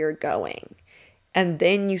where you're going. And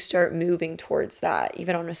then you start moving towards that.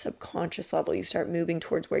 Even on a subconscious level, you start moving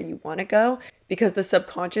towards where you want to go, because the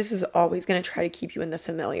subconscious is always going to try to keep you in the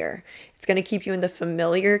familiar. It's going to keep you in the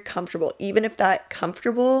familiar, comfortable. Even if that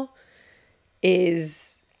comfortable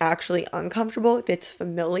is actually uncomfortable, if it's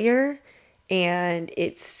familiar and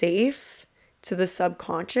it's safe to the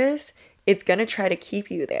subconscious, it's going to try to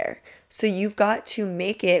keep you there. So you've got to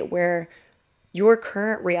make it where your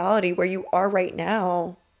current reality, where you are right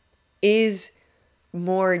now, is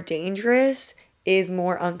more dangerous, is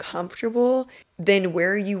more uncomfortable than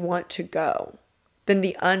where you want to go, than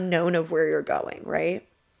the unknown of where you're going, right?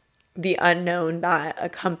 The unknown that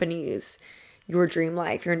accompanies your dream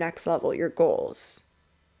life, your next level, your goals.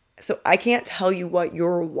 So I can't tell you what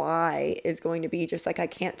your why is going to be, just like I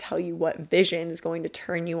can't tell you what vision is going to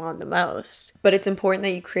turn you on the most. But it's important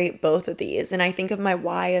that you create both of these. And I think of my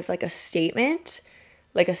why as like a statement,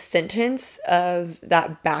 like a sentence of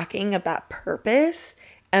that backing of that purpose.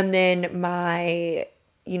 And then my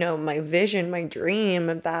vision, my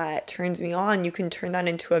dream that turns me on, you can turn that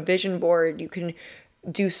into a vision board. You can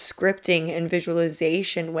do scripting and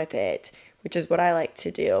visualization with it, which is what I like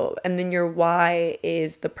to do. And then your why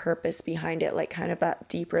is the purpose behind it, like kind of that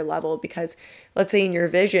deeper level. Because let's say in your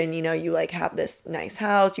vision, you like have this nice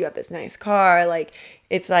house, you have this nice car, like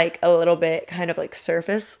it's like a little bit kind of like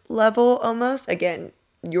surface level almost. Again,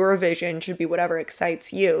 your vision should be whatever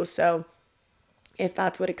excites you. So if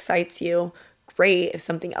that's what excites you, great. If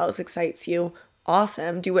something else excites you,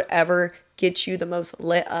 awesome. Do whatever gets you the most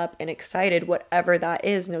lit up and excited, whatever that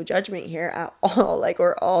is. No judgment here at all. Like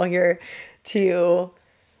we're all here to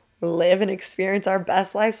live and experience our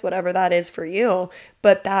best lives, whatever that is for you.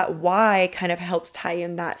 But that why kind of helps tie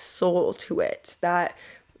in that soul to it, that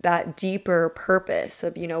deeper purpose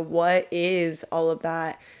of, what is all of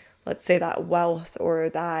that, let's say that wealth or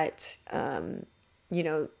that,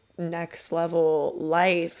 next level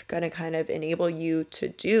life going to kind of enable you to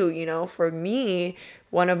do? For me,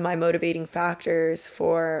 one of my motivating factors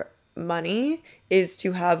for money is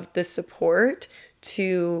to have the support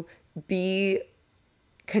to be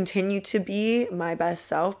continue to be my best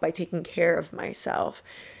self by taking care of myself.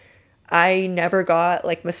 I never got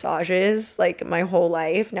like massages like my whole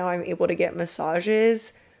life. Now I'm able to get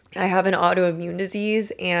massages. I have an autoimmune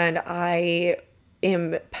disease and I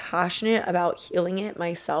am passionate about healing it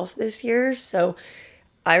myself this year. So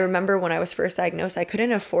I remember when I was first diagnosed, I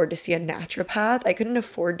couldn't afford to see a naturopath. I couldn't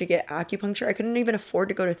afford to get acupuncture. I couldn't even afford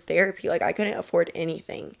to go to therapy. Like, I couldn't afford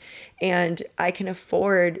anything. And I can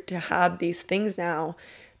afford to have these things now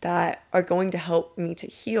that are going to help me to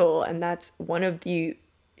heal. And that's one of the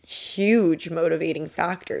huge motivating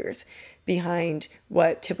factors behind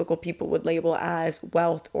what typical people would label as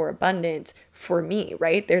wealth or abundance for me,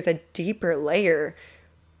 right? There's a deeper layer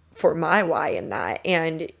for my why in that.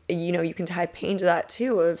 And, you can tie pain to that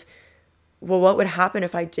too of, well, what would happen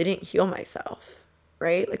if I didn't heal myself,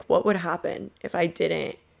 right? Like, what would happen if I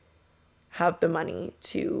didn't have the money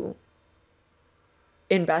to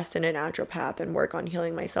invest in a naturopath and work on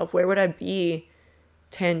healing myself? Where would I be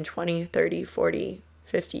 10, 20, 30, 40,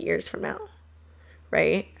 50 years from now,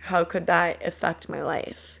 right? How could that affect my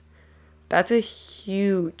life? That's a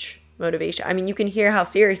huge motivation. I mean, you can hear how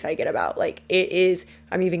serious I get about, like, it is,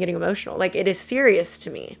 I'm even getting emotional. Like, it is serious to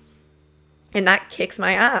me. And that kicks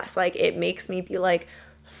my ass. Like, it makes me be like,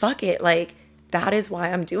 fuck it. Like, that is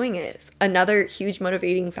why I'm doing it. Another huge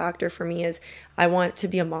motivating factor for me is I want to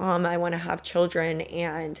be a mom. I want to have children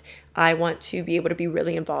and I want to be able to be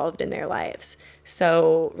really involved in their lives.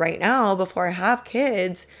 So right now, before I have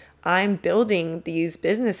kids, I'm building these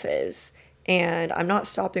businesses and I'm not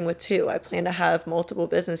stopping with two. I plan to have multiple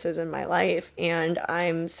businesses in my life and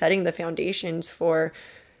I'm setting the foundations for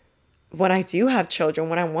when I do have children,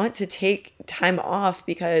 when I want to take time off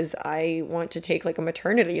because I want to take like a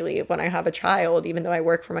maternity leave when I have a child, even though I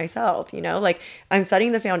work for myself, like I'm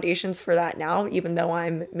setting the foundations for that now, even though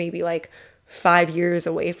I'm maybe like 5 years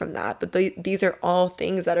away from that. But these are all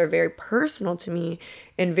things that are very personal to me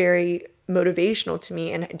and very motivational to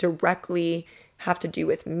me and directly have to do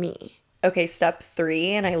with me. Okay, step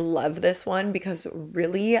 3, and I love this one because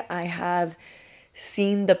really I have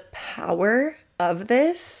seen the power of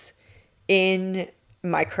this in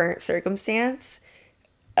my current circumstance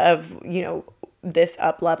of, this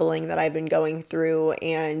up leveling that I've been going through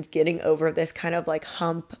and getting over this kind of like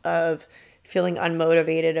hump of feeling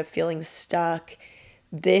unmotivated, of feeling stuck.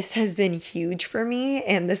 This has been huge for me.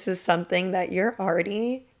 And this is something that you're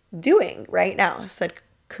already doing right now. So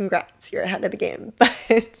congrats, you're ahead of the game.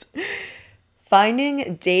 But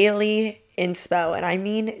finding daily inspo, and I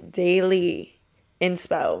mean daily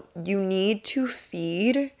inspo, you need to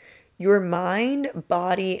feed your mind,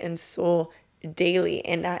 body, and soul daily.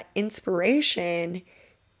 And that inspiration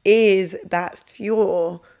is that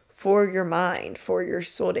fuel for your mind, for your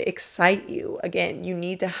soul to excite you. Again, you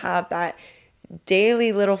need to have that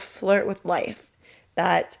daily little flirt with life,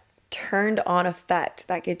 that turned on effect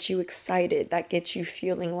that gets you excited, that gets you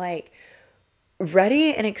feeling like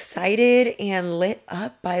ready and excited and lit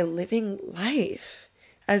up by living life.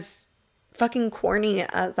 As fucking corny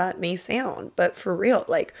as that may sound, but for real,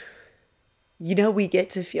 like, we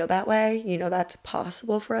get to feel that way. That's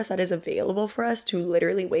possible for us. That is available for us to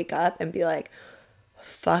literally wake up and be like,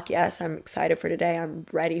 fuck yes, I'm excited for today. I'm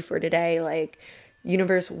ready for today. Like,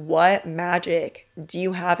 universe, what magic do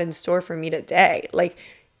you have in store for me today? Like,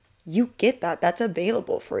 you get that. That's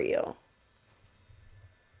available for you.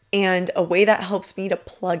 And a way that helps me to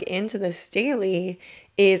plug into this daily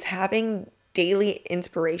is having daily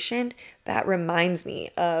inspiration that reminds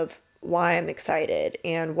me of why I'm excited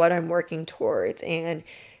and what I'm working towards, and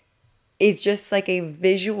is just like a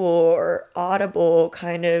visual or audible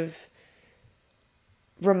kind of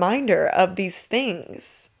reminder of these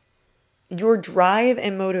things. Your drive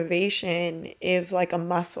and motivation is like a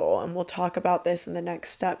muscle, and we'll talk about this in the next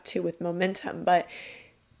step too with momentum, but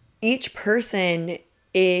each person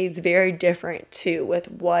is very different too with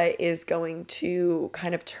what is going to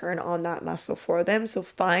kind of turn on that muscle for them. So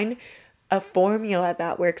find a formula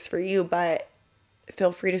that works for you, but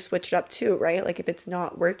feel free to switch it up too, right? Like if it's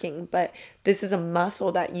not working, but this is a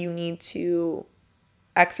muscle that you need to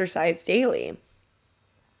exercise daily.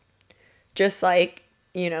 Just like,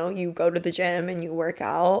 you go to the gym and you work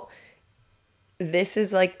out. This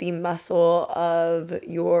is like the muscle of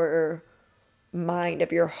your mind,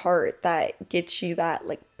 of your heart, that gets you that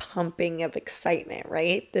like pumping of excitement,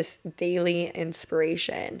 right? This daily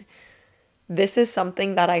inspiration. This is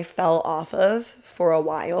something that I fell off of for a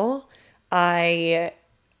while. I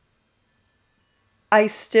I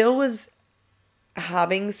still was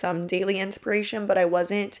having some daily inspiration, but I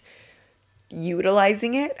wasn't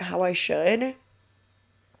utilizing it how I should.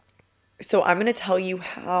 So I'm going to tell you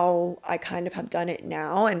how I kind of have done it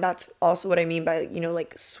now. And that's also what I mean by,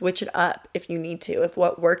 like switch it up if you need to. If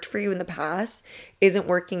what worked for you in the past isn't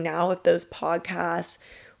working now, if those podcasts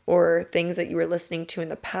or things that you were listening to in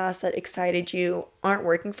the past that excited you aren't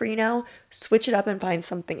working for you now, switch it up and find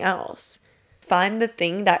something else. Find the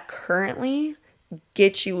thing that currently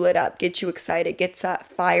gets you lit up, gets you excited, gets that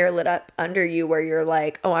fire lit up under you where you're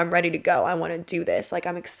like, oh, I'm ready to go. I want to do this. Like,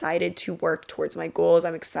 I'm excited to work towards my goals.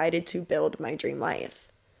 I'm excited to build my dream life.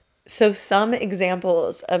 So, some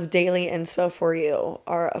examples of daily inspo for you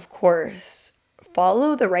are, of course,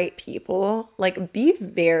 follow the right people. Like,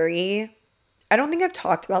 I don't think I've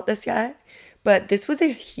talked about this yet, but this was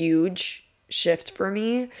a huge shift for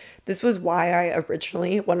me. This was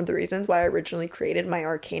one of the reasons why I originally created my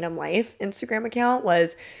Arcanum Life Instagram account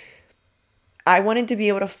was I wanted to be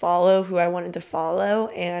able to follow who I wanted to follow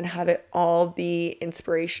and have it all be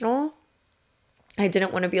inspirational. I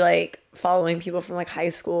didn't want to be like following people from like high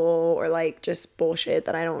school or like just bullshit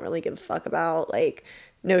that I don't really give a fuck about. Like,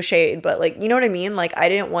 no shade, but like, you know what I mean? Like, I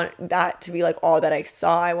didn't want that to be like all that I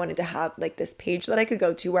saw. I wanted to have like this page that I could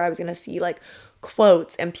go to where I was going to see like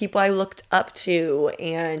quotes and people I looked up to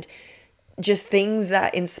and just things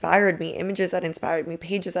that inspired me, images that inspired me,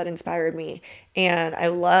 pages that inspired me. And I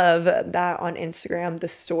love that on Instagram, the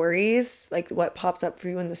stories, like what pops up for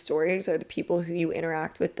you in the stories are the people who you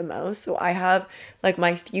interact with the most. So I have like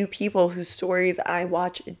my few people whose stories I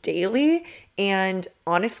watch daily. And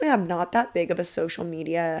honestly, I'm not that big of a social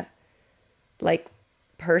media like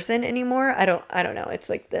person anymore. I don't know. It's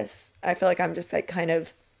like this. I feel like I'm just like kind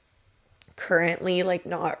of currently like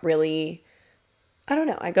not really, I don't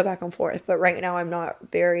know. I go back and forth, but right now I'm not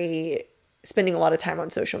very spending a lot of time on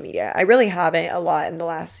social media. I really haven't a lot in the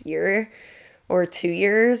last year or 2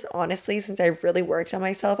 years, honestly, since I've really worked on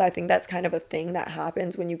myself. I think that's kind of a thing that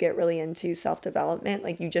happens when you get really into self-development.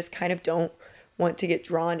 Like, you just kind of don't want to get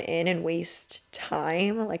drawn in and waste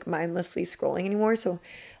time like mindlessly scrolling anymore. So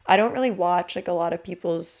I don't really watch like a lot of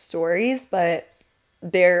people's stories, but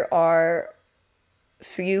there are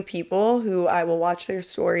few people who I will watch their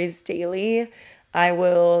stories daily. I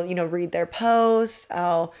will, read their posts.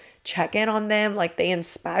 I'll check in on them. Like, they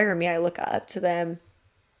inspire me. I look up to them.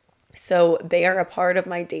 So they are a part of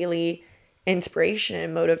my daily inspiration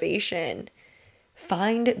and motivation.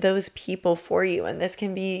 Find those people for you. And this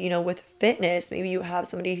can be, with fitness. Maybe you have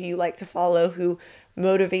somebody who you like to follow who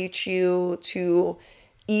motivates you to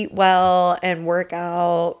eat well and work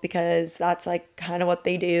out because that's like kind of what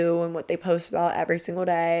they do and what they post about every single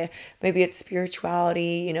day. Maybe it's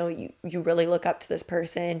spirituality, you really look up to this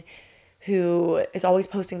person who is always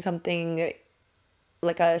posting something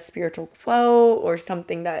like a spiritual quote or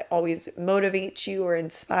something that always motivates you or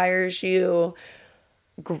inspires you.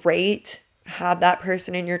 Great. Have that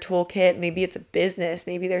person in your toolkit. Maybe it's a business.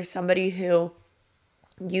 Maybe there's somebody who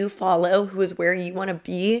you follow who is where you want to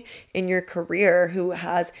be in your career, who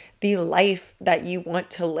has the life that you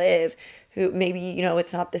want to live, who maybe,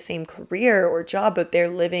 it's not the same career or job, but they're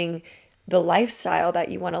living the lifestyle that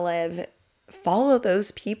you want to live. Follow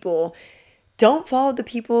those people. Don't follow the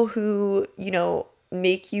people who,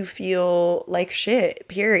 make you feel like shit,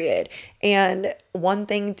 period. And one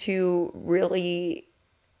thing to really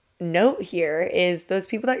note here is those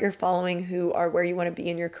people that you're following who are where you want to be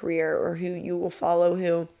in your career or who you will follow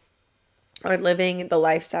who are living the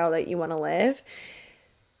lifestyle that you want to live.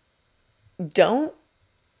 Don't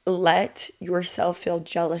let yourself feel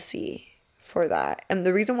jealousy for that. And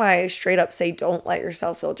the reason why I straight up say don't let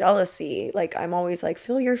yourself feel jealousy, like I'm always like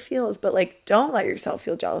feel your feels, but like don't let yourself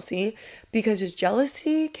feel jealousy because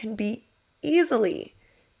jealousy can be easily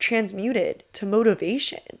transmuted to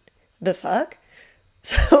motivation. The fuck?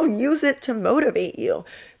 So use it to motivate you.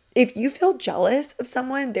 If you feel jealous of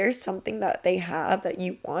someone, there's something that they have that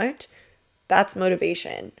you want. That's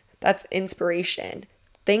motivation. That's inspiration.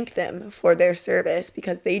 Thank them for their service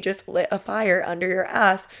because they just lit a fire under your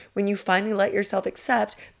ass when you finally let yourself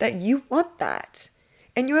accept that you want that.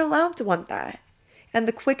 And you're allowed to want that. And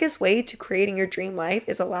the quickest way to creating your dream life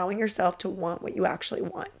is allowing yourself to want what you actually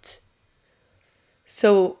want.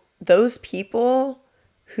 So those people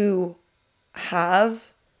who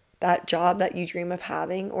have that job that you dream of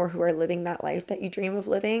having or who are living that life that you dream of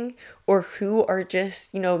living or who are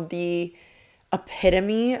just, the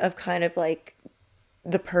epitome of kind of like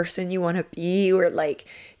the person you want to be or like,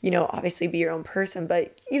 obviously be your own person,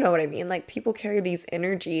 but you know what I mean? Like people carry these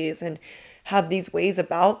energies and have these ways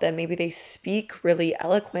about them. Maybe they speak really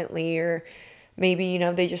eloquently or maybe, you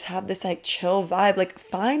know, they just have this like chill vibe. Like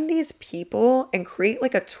find these people and create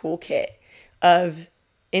like a toolkit of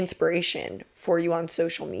inspiration for you on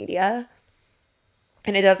social media.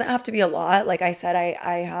 And it doesn't have to be a lot. Like I said,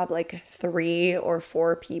 I have like 3 or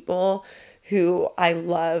 4 people who I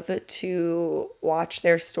love to watch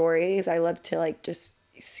their stories. I love to like just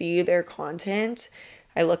see their content.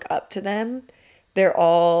 I look up to them. They're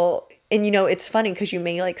all, and you know, it's funny because you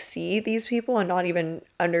may like see these people and not even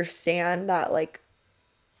understand that like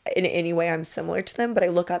in any way I'm similar to them, but I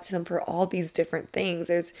look up to them for all these different things.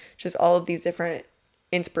 There's just all of these different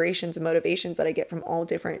inspirations and motivations that I get from all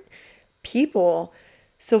different people.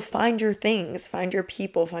 So find your things, find your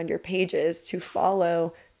people, find your pages to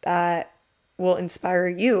follow that will inspire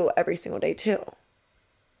you every single day too.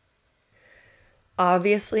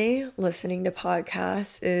 Obviously, listening to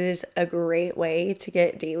podcasts is a great way to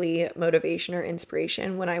get daily motivation or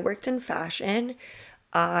inspiration. When I worked in fashion,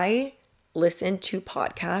 I listened to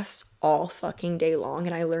podcasts all fucking day long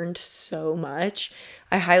and I learned so much.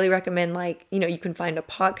 I highly recommend, like, you know, you can find a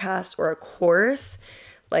podcast or a course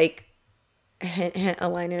like hint, hint,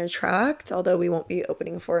 Align and Attract, although we won't be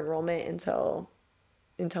opening for enrollment until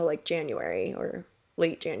like January or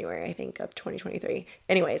late January, I think, of 2023.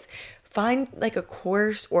 Anyways, find like a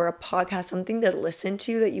course or a podcast, something to listen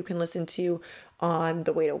to that you can listen to on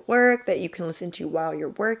the way to work, that you can listen to while you're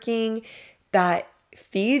working, that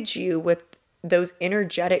feeds you with those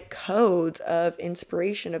energetic codes of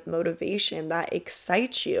inspiration, of motivation that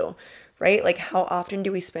excites you, right? Like, how often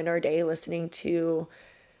do we spend our day listening to,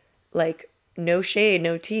 like, no shade,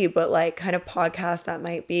 no tea, but like kind of podcasts that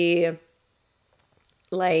might be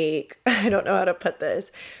like, I don't know how to put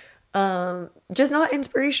this, just not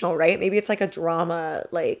inspirational, right? Maybe it's like a drama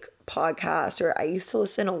like podcast, or I used to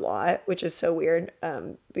listen a lot, which is so weird,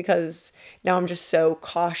 because now I'm just so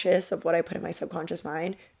cautious of what I put in my subconscious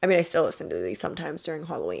mind. I mean, I still listen to these sometimes during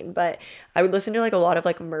Halloween, but I would listen to like a lot of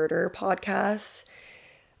like murder podcasts,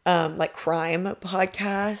 like crime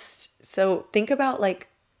podcasts. So think about like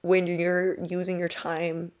when you're using your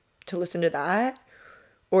time to listen to that,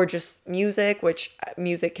 or just music, which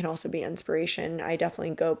music can also be inspiration. I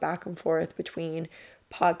definitely go back and forth between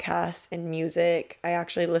podcasts and music. I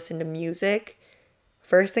actually listen to music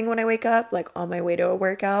first thing when I wake up, like on my way to a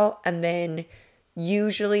workout, and then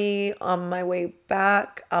usually on my way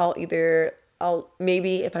back, I'll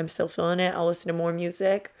maybe, if I'm still feeling it, I'll listen to more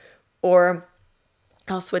music, or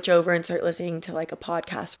I'll switch over and start listening to like a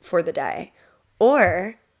podcast for the day.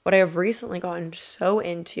 Or what I have recently gotten so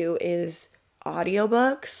into is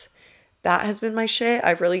audiobooks. That has been my shit.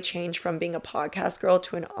 I've really changed from being a podcast girl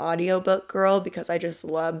to an audiobook girl because I just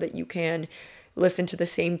love that you can listen to the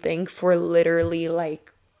same thing for literally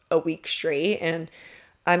like a week straight. And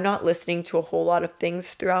I'm not listening to a whole lot of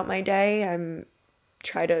things throughout my day. I'm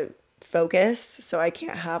try to focus so I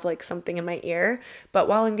can't have like something in my ear. But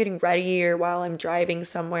while I'm getting ready, or while I'm driving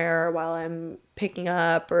somewhere, or while I'm picking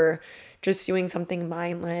up, or just doing something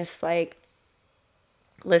mindless, like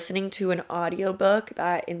listening to an audiobook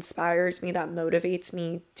that inspires me, that motivates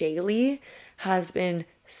me daily, has been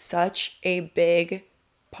such a big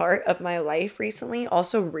part of my life recently.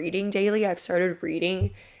 Also, reading daily. I've started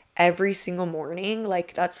reading every single morning.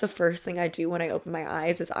 Like, that's the first thing I do when I open my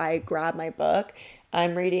eyes, is I grab my book.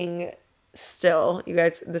 I'm reading still, you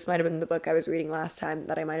guys, this might have been the book I was reading last time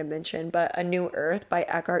that I might have mentioned, but A New Earth by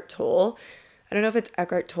Eckhart Tolle. I don't know if it's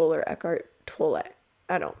Eckhart Tolle or Eckhart Tolle.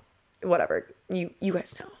 I don't, whatever. You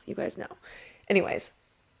guys know. You guys know. Anyways,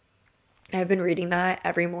 I've been reading that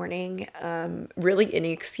every morning. Really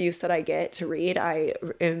any excuse that I get to read. I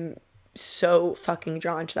am so fucking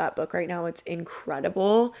drawn to that book right now. It's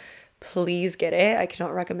incredible. Please get it. I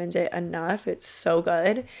cannot recommend it enough. It's so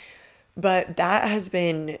good. But that has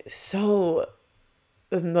been so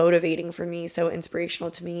motivating for me, so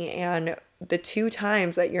inspirational to me. And the 2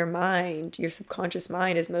 times that your mind, your subconscious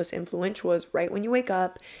mind, is most influential is right when you wake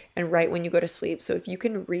up and right when you go to sleep. So if you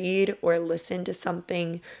can read or listen to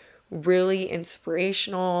something really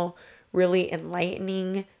inspirational, really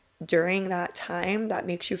enlightening during that time that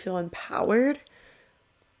makes you feel empowered,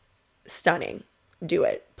 stunning. Do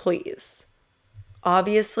it, please.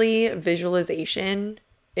 Obviously, visualization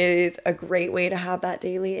is a great way to have that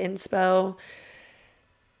daily inspo.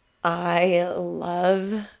 I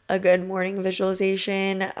love a good morning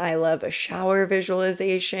visualization. I love a shower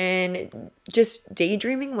visualization. Just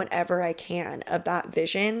daydreaming whenever I can of that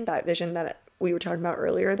vision that we were talking about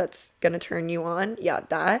earlier that's going to turn you on. Yeah,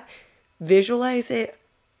 that. Visualize it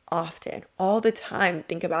often, all the time.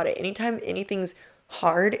 Think about it. Anytime anything's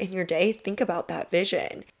hard in your day, think about that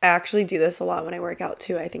vision. I actually do this a lot when I work out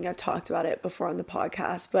too. I think I've talked about it before on the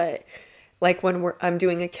podcast, but Like when I'm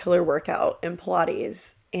doing a killer workout in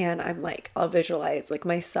Pilates and I'm like, I'll visualize like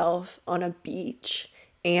myself on a beach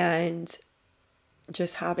and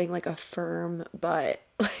just having like a firm butt.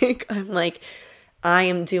 Like I'm like, I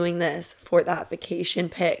am doing this for that vacation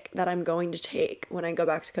pic that I'm going to take when I go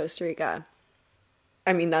back to Costa Rica.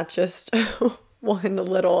 I mean, that's just one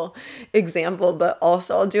little example, but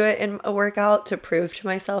also I'll do it in a workout to prove to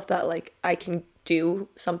myself that like I can do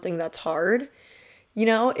something that's hard.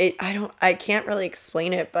 I can't really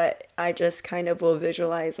explain it, but I just kind of will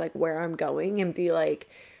visualize like where I'm going and be like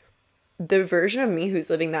the version of me who's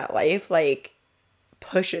living that life like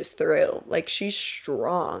pushes through. Like she's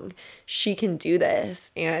strong. She can do this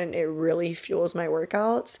and it really fuels my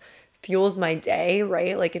workouts, fuels my day,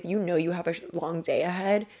 right? Like if you know you have a long day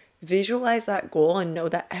ahead, visualize that goal and know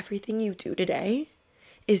that everything you do today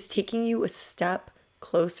is taking you a step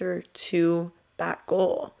closer to that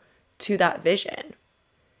goal, to that vision.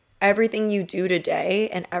 Everything you do today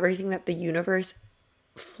and everything that the universe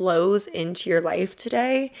flows into your life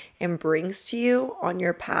today and brings to you on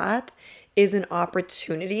your path is an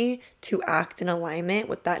opportunity to act in alignment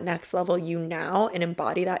with that next level you now and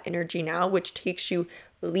embody that energy now, which takes you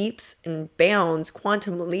leaps and bounds,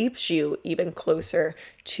 quantum leaps you even closer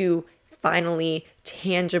to finally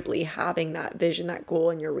tangibly having that vision, that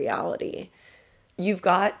goal in your reality. You've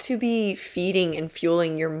got to be feeding and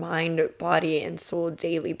fueling your mind, body, and soul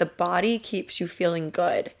daily. The body keeps you feeling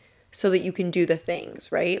good so that you can do the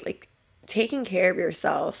things, right? Like taking care of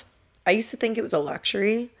yourself. I used to think it was a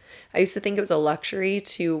luxury. I used to think it was a luxury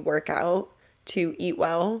to work out, to eat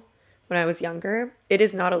well when I was younger. It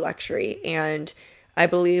is not a luxury. And I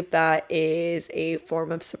believe that is a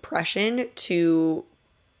form of suppression to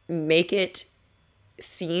make it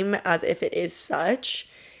seem as if it is such.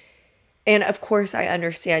 And of course, I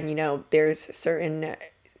understand, there's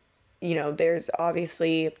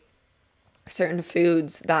obviously certain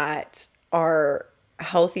foods that are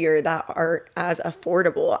healthier that aren't as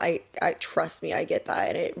affordable. I trust me, I get that,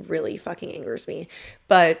 and it really fucking angers me.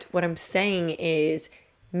 But what I'm saying is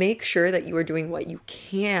make sure that you are doing what you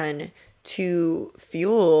can to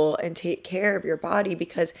fuel and take care of your body,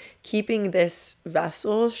 because keeping this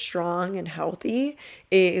vessel strong and healthy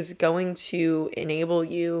is going to enable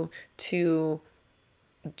you to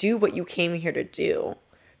do what you came here to do.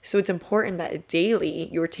 So it's important that daily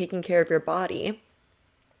you're taking care of your body.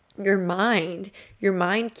 Your mind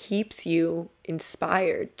keeps you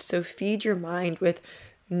inspired. So feed your mind with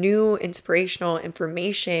new inspirational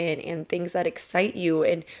information and things that excite you,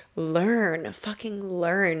 and fucking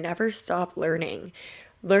learn, never stop learning.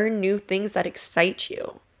 Learn new things that excite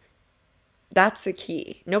you. That's the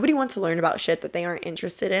key. Nobody wants to learn about shit that they aren't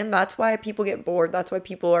interested in. That's why people get bored. That's why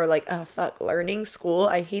people are like, oh, fuck, learning, school,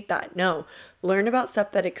 I hate that. No, learn about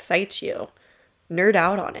stuff that excites you. Nerd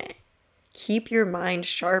out on it. Keep your mind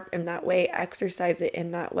sharp in that way. Exercise it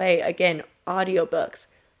in that way. Again, audiobooks,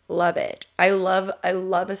 love it. I love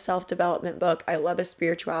a self-development book. I love a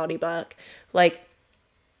spirituality book. Like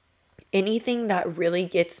anything that really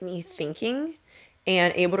gets me thinking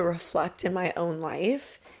and able to reflect in my own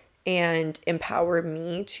life and empower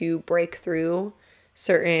me to break through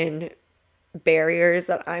certain barriers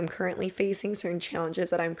that I'm currently facing, certain challenges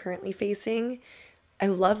that I'm currently facing. I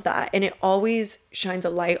love that. And it always shines a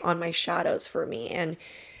light on my shadows for me. And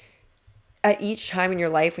at each time in your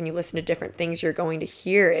life, when you listen to different things, you're going to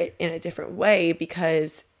hear it in a different way,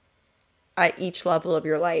 because at each level of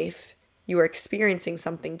your life, you are experiencing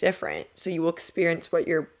something different. So you will experience what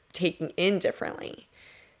you're taking in differently.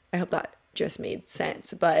 I hope that just made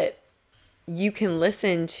sense. But you can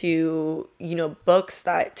listen to, books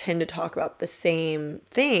that tend to talk about the same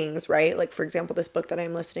things, right? Like, for example, this book that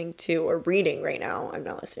I'm listening to or reading right now, I'm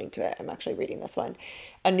not listening to it, I'm actually reading this one,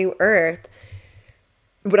 A New Earth.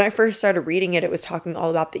 When I first started reading it, it was talking all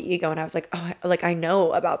about the ego. And I was like, oh, like I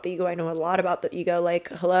know about the ego. I know a lot about the ego. Like,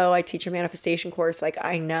 hello, I teach a manifestation course. Like,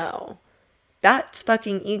 I know. That's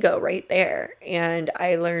fucking ego right there. And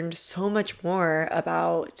I learned so much more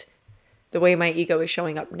about the way my ego is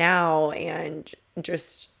showing up now, and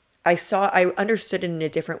just I understood it in a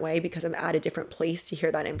different way because I'm at a different place to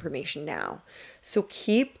hear that information now. So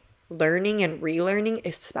keep learning and relearning,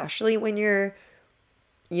 especially when you're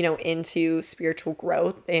into spiritual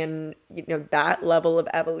growth and that level of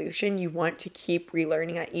evolution. You want to keep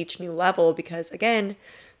relearning at each new level, because again,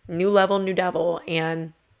 new level, new devil,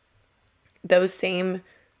 and those same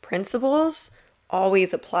principles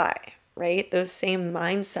always apply, right? Those same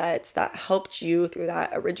mindsets that helped you through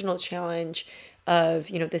that original challenge of,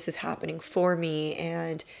 this is happening for me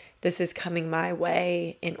and this is coming my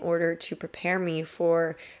way in order to prepare me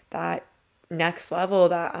for that next level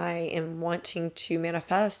that I am wanting to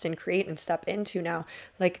manifest and create and step into now.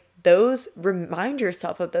 Like those, remind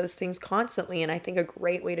yourself of those things constantly. And I think a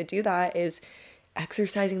great way to do that is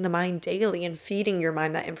exercising the mind daily and feeding your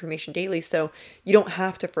mind that information daily. So you don't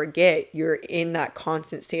have to forget, you're in that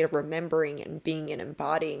constant state of remembering and being and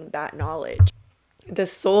embodying that knowledge. The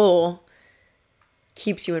soul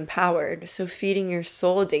keeps you empowered. So feeding your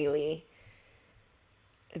soul daily,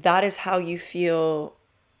 that is how you feel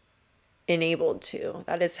enabled to.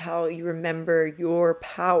 That is how you remember your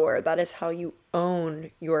power. That is how you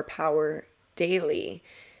own your power daily.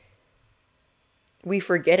 We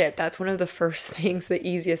forget it. That's one of the first things, the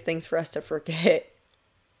easiest things for us to forget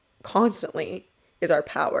constantly is our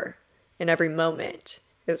power. In every moment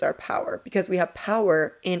is our power, because we have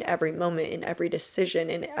power in every moment, in every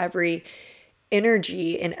decision, in every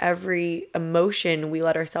energy, in every emotion we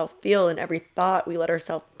let ourselves feel, in every thought we let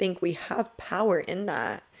ourselves think. We have power in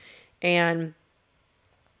that. And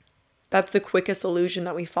that's the quickest illusion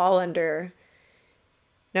that we fall under,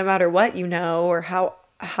 no matter what you know or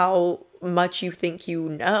how much you think you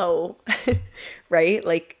know, right?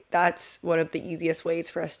 Like that's one of the easiest ways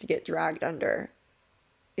for us to get dragged under,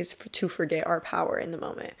 is to forget our power in the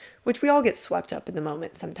moment, which we all get swept up in the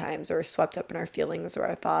moment sometimes, or swept up in our feelings or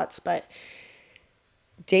our thoughts. But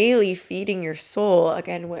daily feeding your soul,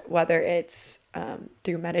 again, whether it's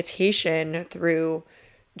through meditation, through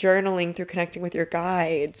journaling, through connecting with your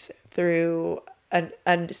guides, through a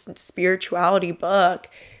spirituality book,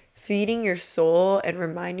 feeding your soul and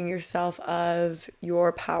reminding yourself of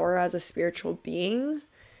your power as a spiritual being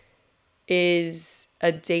is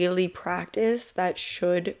a daily practice that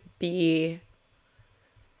should be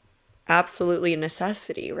absolutely a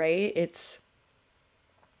necessity, right? It's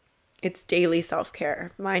daily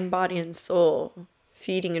self-care. Mind, body, and soul,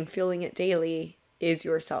 feeding and feeling it daily is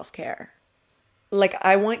your self-care. Like,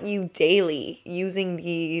 I want you daily using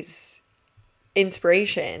these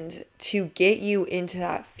inspirations to get you into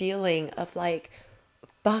that feeling of like,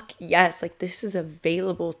 fuck yes, like this is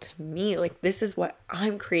available to me. Like this is what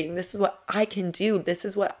I'm creating. This is what I can do. This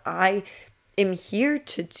is what I am here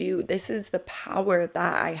to do. This is the power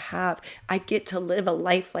that I have. I get to live a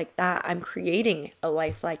life like that. I'm creating a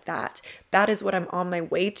life like that. That is what I'm on my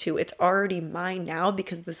way to. It's already mine now,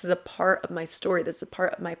 because this is a part of my story. This is a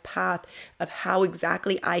part of my path of how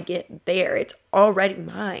exactly I get there. It's already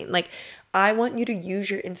mine. Like, I want you to use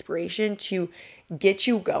your inspiration to get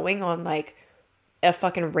you going on like a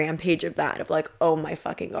fucking rampage of that, of like, oh my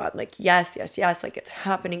fucking God, like, yes, yes, yes, like it's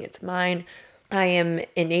happening, it's mine. I am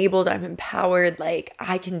enabled, I'm empowered, like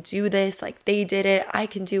I can do this, like they did it, I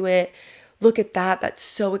can do it. Look at that, that's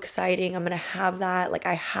so exciting. I'm gonna have that, like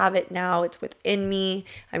I have it now, it's within me,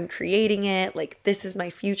 I'm creating it, like this is my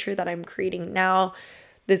future that I'm creating now.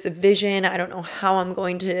 This vision, I don't know how I'm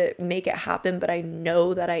going to make it happen, but I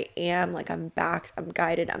know that I am, like I'm backed, I'm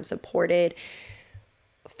guided, I'm supported.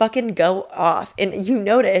 Fucking go off. And you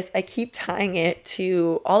notice I keep tying it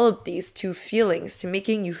to all of these two feelings, to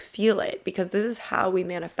making you feel it, because this is how we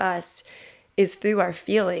manifest, is through our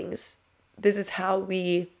feelings. This is how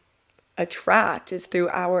we attract, is through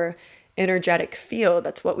our energetic field.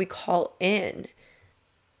 That's what we call in.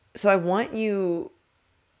 So I want you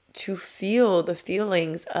to feel the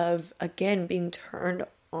feelings of, again, being turned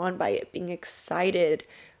on by it, being excited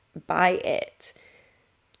by it.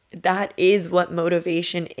 That is what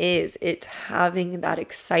motivation is. It's having that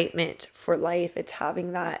excitement for life. It's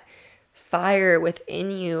having that fire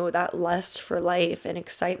within you, that lust for life and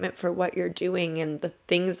excitement for what you're doing and the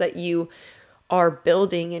things that you are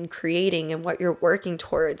building and creating and what you're working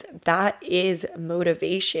towards. That is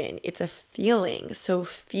motivation. It's a feeling. So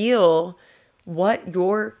feel what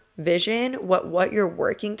your vision, what you're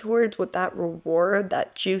working towards, what that reward,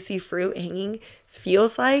 that juicy fruit hanging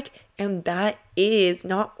feels like. And that is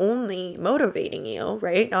not only motivating you,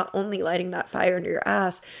 right? Not only lighting that fire under your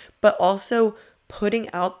ass, but also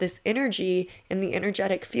putting out this energy in the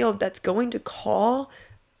energetic field that's going to call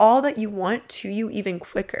all that you want to you even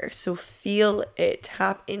quicker. So feel it,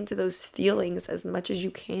 tap into those feelings as much as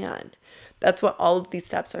you can. That's what all of these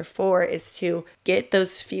steps are for, is to get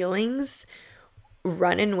those feelings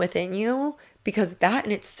running within you, because that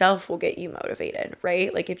in itself will get you motivated,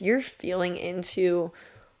 right? Like if you're feeling into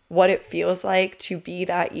what it feels like to be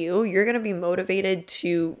that you're going to be motivated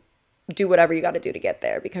to do whatever you got to do to get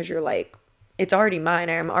there, because you're like, it's already mine.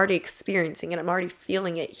 I'm already experiencing it. I'm already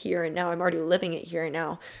feeling it here and now. I'm already living it here and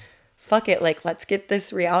now. Fuck it. Like, let's get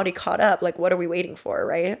this reality caught up. Like, what are we waiting for,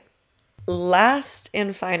 right? Last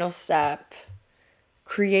and final step,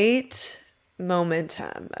 create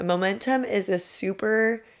momentum. Momentum is a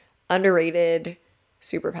super underrated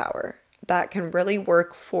superpower that can really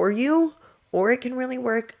work for you or it can really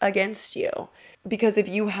work against you. Because if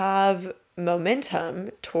you have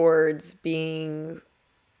momentum towards being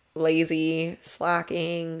lazy,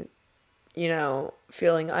 slacking,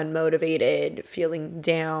 feeling unmotivated, feeling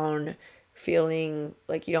down, feeling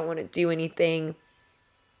like you don't want to do anything,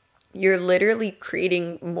 you're literally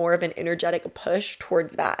creating more of an energetic push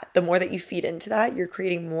towards that. The more that you feed into that, you're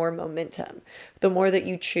creating more momentum. The more that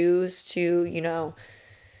you choose to,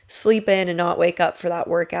 sleep in and not wake up for that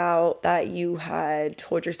workout that you had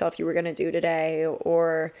told yourself you were going to do today,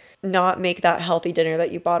 or not make that healthy dinner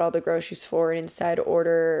that you bought all the groceries for and instead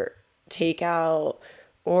order takeout,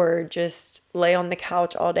 or just lay on the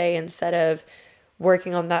couch all day instead of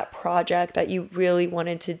working on that project that you really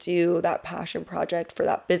wanted to do, that passion project for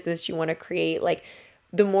that business you want to create. Like,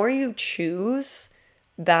 the more you choose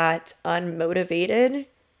that unmotivated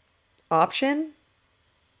option,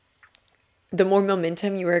 the more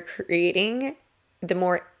momentum you are creating, the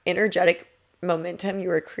more energetic momentum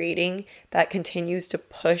you are creating that continues to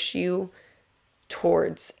push you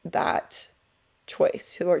towards that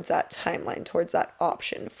choice, towards that timeline, towards that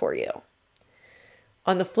option for you.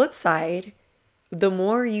 On the flip side, the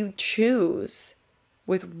more you choose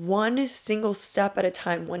with one single step at a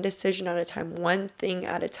time, one decision at a time, one thing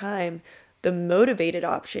at a time, the motivated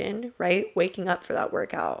option, right? Waking up for that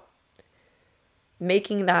workout,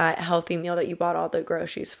 making that healthy meal that you bought all the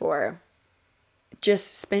groceries for,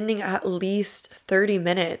 just spending at least 30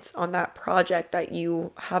 minutes on that project that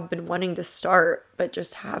you have been wanting to start but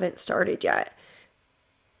just haven't started yet.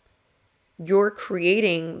 You're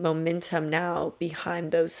creating momentum now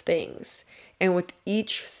behind those things. And with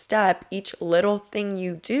each step, each little thing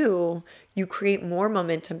you do, you create more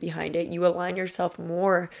momentum behind it. You align yourself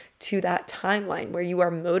more to that timeline where you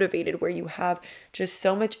are motivated, where you have just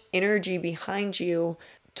so much energy behind you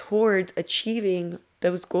towards achieving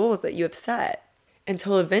those goals that you have set.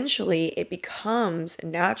 Until eventually it becomes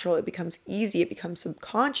natural, it becomes easy, it becomes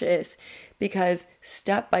subconscious, because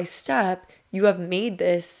step by step, you have made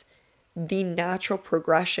this the natural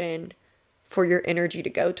progression for your energy to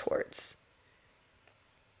go towards.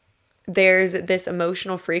 There's this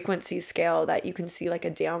emotional frequency scale that you can see, like a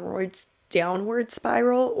downward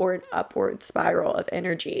spiral or an upward spiral of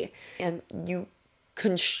energy. And you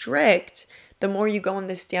constrict the more you go in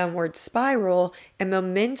this downward spiral, and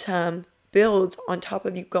momentum builds on top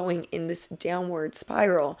of you going in this downward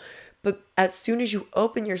spiral. But as soon as you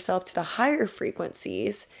open yourself to the higher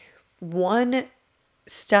frequencies, one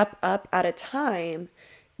step up at a time,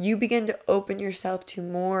 you begin to open yourself to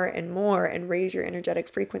more and more and raise your energetic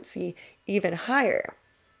frequency even higher.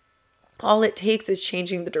 All it takes is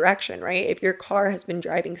changing the direction, right? If your car has been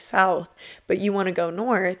driving south, but you want to go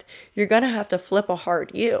north, you're going to have to flip a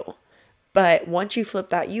hard U. But once you flip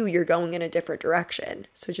that U, you're going in a different direction.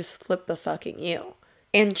 So just flip the fucking U.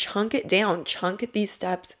 And chunk it down. Chunk these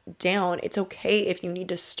steps down. It's okay if you need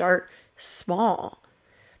to start small.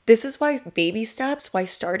 This is why baby steps, why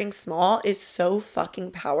starting small is so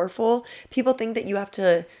fucking powerful. People think that you have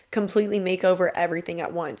to completely make over everything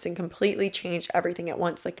at once and completely change everything at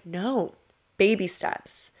once. Like, no, baby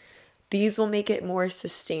steps. These will make it more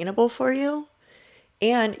sustainable for you.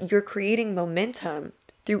 And you're creating momentum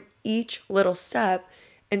through each little step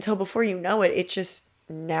until before you know it, it's just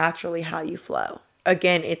naturally how you flow.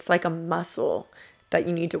 Again, it's like a muscle that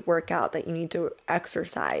you need to work out, that you need to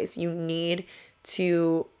exercise. You need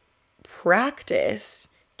to practice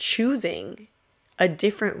choosing a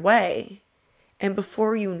different way. And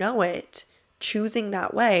before you know it, choosing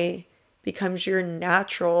that way becomes your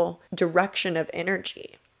natural direction of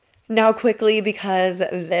energy. Now, quickly, because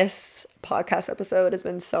this podcast episode has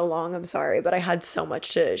been so long, I'm sorry, but I had so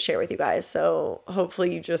much to share with you guys. So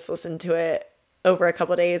hopefully you just listened to it over a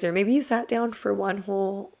couple of days, or maybe you sat down for one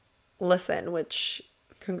whole listen, which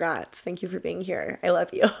congrats. Thank you for being here. I love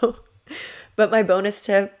you. But my bonus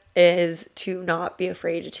tip is to not be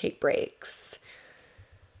afraid to take breaks.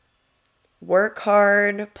 Work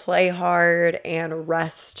hard, play hard, and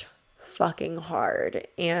rest fucking hard.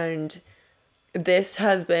 And this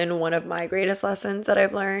has been one of my greatest lessons that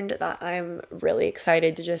I've learned, that I'm really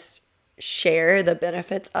excited to just share the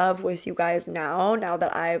benefits of with you guys now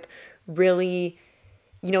that I've really,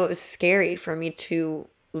 it was scary for me to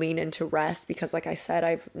lean into rest because, like I said,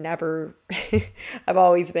 I've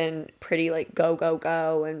always been pretty like go, go,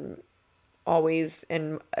 go, and always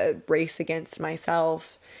in a race against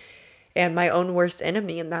myself and my own worst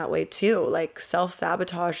enemy in that way too, like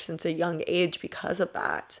self-sabotage since a young age because of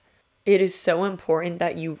that. It is so important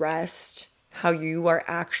that you rest how you are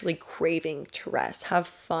actually craving to rest. Have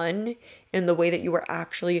fun in the way that you are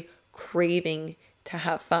actually craving to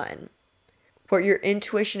have fun. what your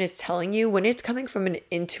intuition is telling you, when it's coming from an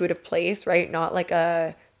intuitive place, right? Not like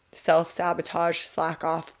a self-sabotage, slack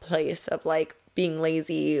off place of like being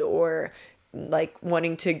lazy or like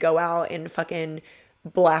wanting to go out and fucking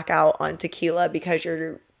black out on tequila because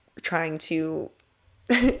you're trying to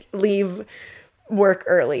leave work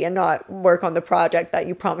early and not work on the project that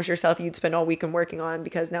you promised yourself you'd spend all weekend working on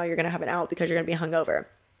because now you're going to have an out because you're going to be hungover.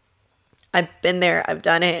 I've been there. I've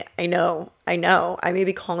done it. I know. I may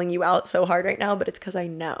be calling you out so hard right now, but it's because I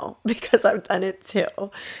know, because I've done it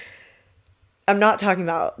too. I'm not talking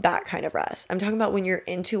about that kind of rest. I'm talking about when your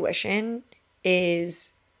intuition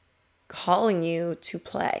is calling you to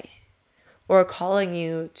play or calling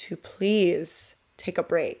you to please take a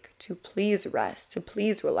break, to please rest, to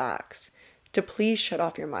please relax, to please shut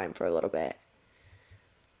off your mind for a little bit,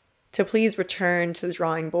 to please return to the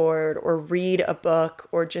drawing board or read a book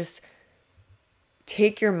or just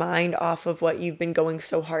take your mind off of what you've been going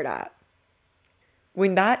so hard at.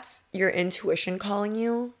 When that's your intuition calling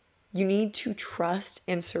you, you need to trust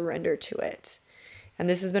and surrender to it. And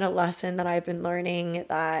this has been a lesson that I've been learning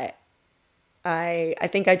that I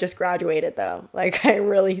think I just graduated though. Like I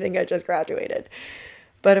really think I just graduated.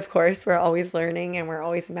 But of course, we're always learning and we're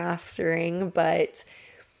always mastering. But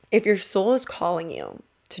if your soul is calling you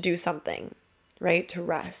to do something, right, to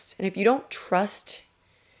rest, and if you don't trust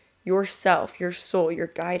yourself, your soul, your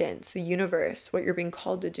guidance, the universe, what you're being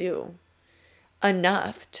called to do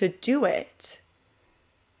enough to do it,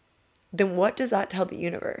 then what does that tell the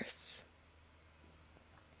universe?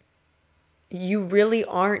 You really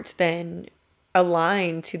aren't then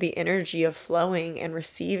aligned to the energy of flowing and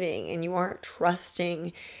receiving, and you aren't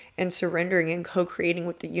trusting and surrendering and co-creating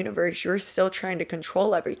with the universe. You're still trying to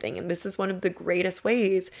control everything. And this is one of the greatest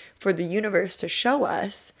ways for the universe to show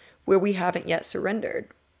us where we haven't yet surrendered,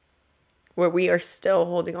 where we are still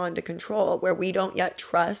holding on to control, where we don't yet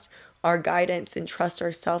trust our guidance and trust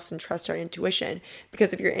ourselves and trust our intuition.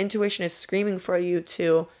 Because if your intuition is screaming for you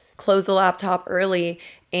to close the laptop early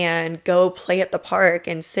and go play at the park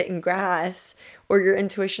and sit in grass, or your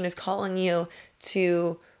intuition is calling you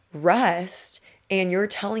to rest and you're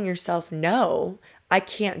telling yourself, no, I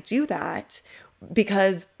can't do that,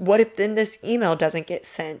 because what if then this email doesn't get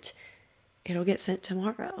sent? It'll get sent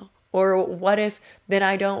tomorrow. Or what if then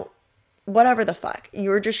I don't, whatever the fuck.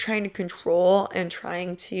 You're just trying to control and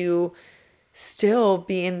trying to still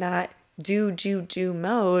be in that do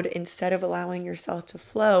mode instead of allowing yourself to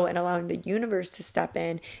flow and allowing the universe to step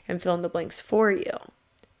in and fill in the blanks for you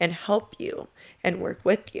and help you and work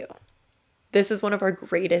with you. This is one of our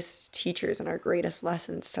greatest teachers and our greatest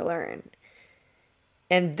lessons to learn.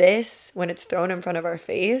 And this, when it's thrown in front of our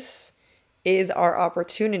face, is our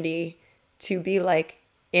opportunity to be like,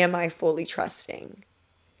 am I fully trusting?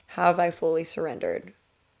 Have I fully surrendered?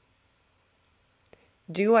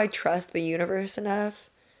 Do I trust the universe enough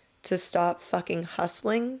to stop fucking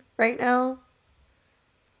hustling right now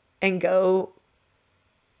and go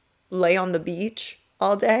lay on the beach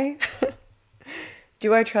all day?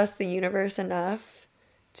 Do I trust the universe enough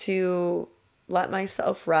to let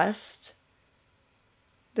myself rest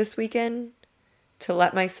this weekend? To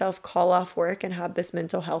let myself call off work and have this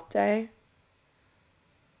mental health day?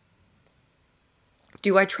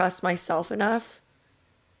 Do I trust myself enough?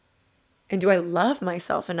 And do I love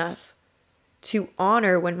myself enough to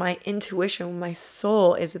honor when my intuition, when my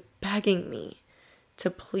soul is begging me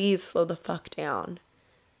to please slow the fuck down,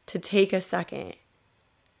 to take a second,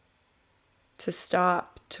 to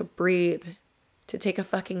stop, to breathe, to take a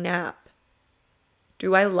fucking nap?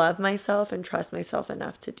 Do I love myself and trust myself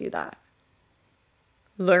enough to do that?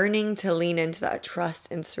 Learning to lean into that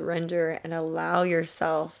trust and surrender and allow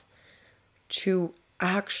yourself to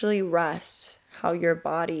actually rest how your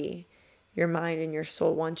body, your mind, and your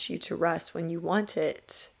soul wants you to rest when you want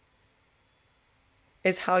it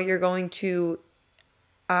is how you're going to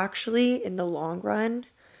actually, in the long run,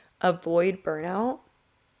 avoid burnout.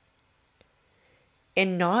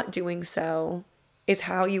 And not doing so is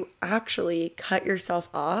how you actually cut yourself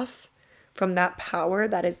off from that power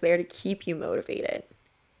that is there to keep you motivated,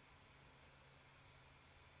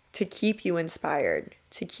 to keep you inspired,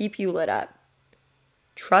 to keep you lit up.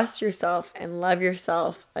 Trust yourself and love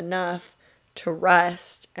yourself enough to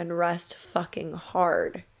rest, and rest fucking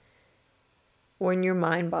hard when your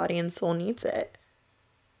mind, body, and soul needs it.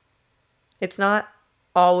 It's not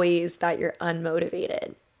always that you're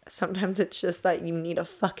unmotivated. Sometimes it's just that you need a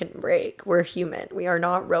fucking break. We're human. We are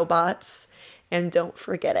not robots, and don't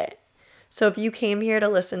forget it. So if you came here to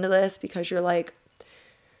listen to this because you're like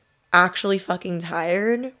actually fucking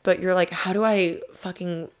tired, but you're like, how do I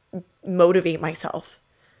fucking motivate myself?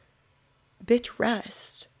 Bitch,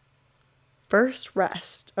 rest. First,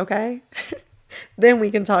 rest, okay? Then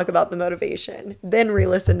we can talk about the motivation. Then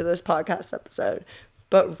re-listen to this podcast episode.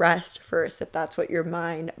 But rest first if that's what your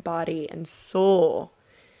mind, body, and soul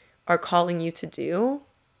are calling you to do.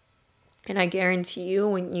 And I guarantee you,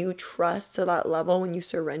 when you trust to that level, when you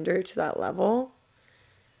surrender to that level,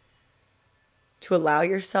 to allow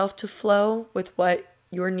yourself to flow with what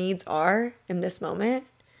your needs are in this moment,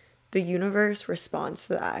 the universe responds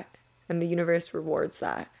to that and the universe rewards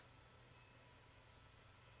that.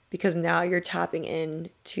 Because now you're tapping in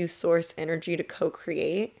to source energy to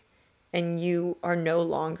co-create, and you are no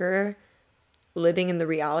longer living in the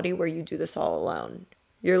reality where you do this all alone.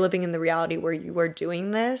 You're living in the reality where you are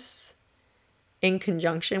doing this in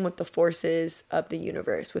conjunction with the forces of the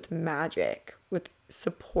universe, with magic, with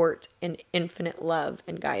support and infinite love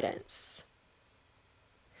and guidance.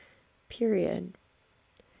 Period.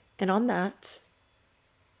 And on that,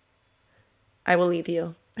 I will leave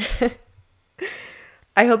you.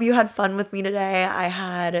 I hope you had fun with me today. I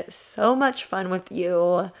had so much fun with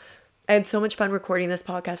you. I had so much fun recording this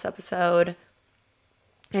podcast episode.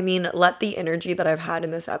 I mean, let the energy that I've had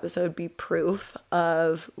in this episode be proof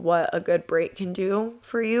of what a good break can do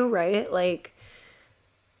for you, right? Like,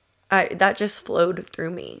 that just flowed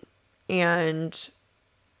through me. And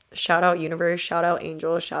shout out universe, shout out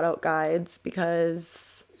angels, shout out guides,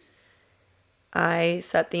 because I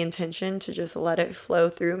set the intention to just let it flow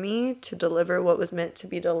through me to deliver what was meant to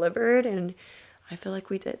be delivered. And I feel like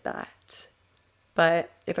we did that.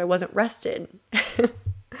 But if I wasn't rested,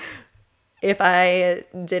 if I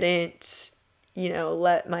didn't,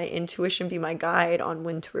 let my intuition be my guide on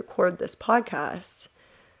when to record this podcast,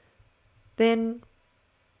 then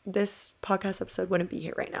this podcast episode wouldn't be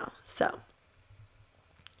here right now. So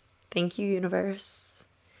thank you, universe.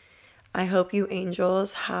 I hope you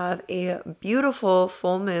angels have a beautiful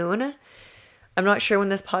full moon. I'm not sure when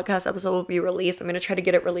this podcast episode will be released. I'm going to try to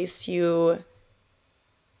get it released to you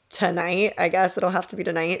tonight. I guess it'll have to be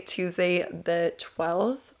tonight, Tuesday the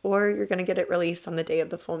 12th, or you're going to get it released on the day of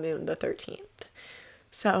the full moon, the 13th.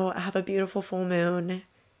 So have a beautiful full moon.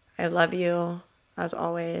 I love you. As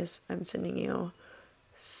always, I'm sending you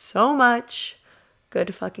so much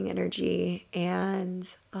good fucking energy,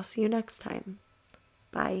 and I'll see you next time.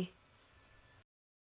 Bye.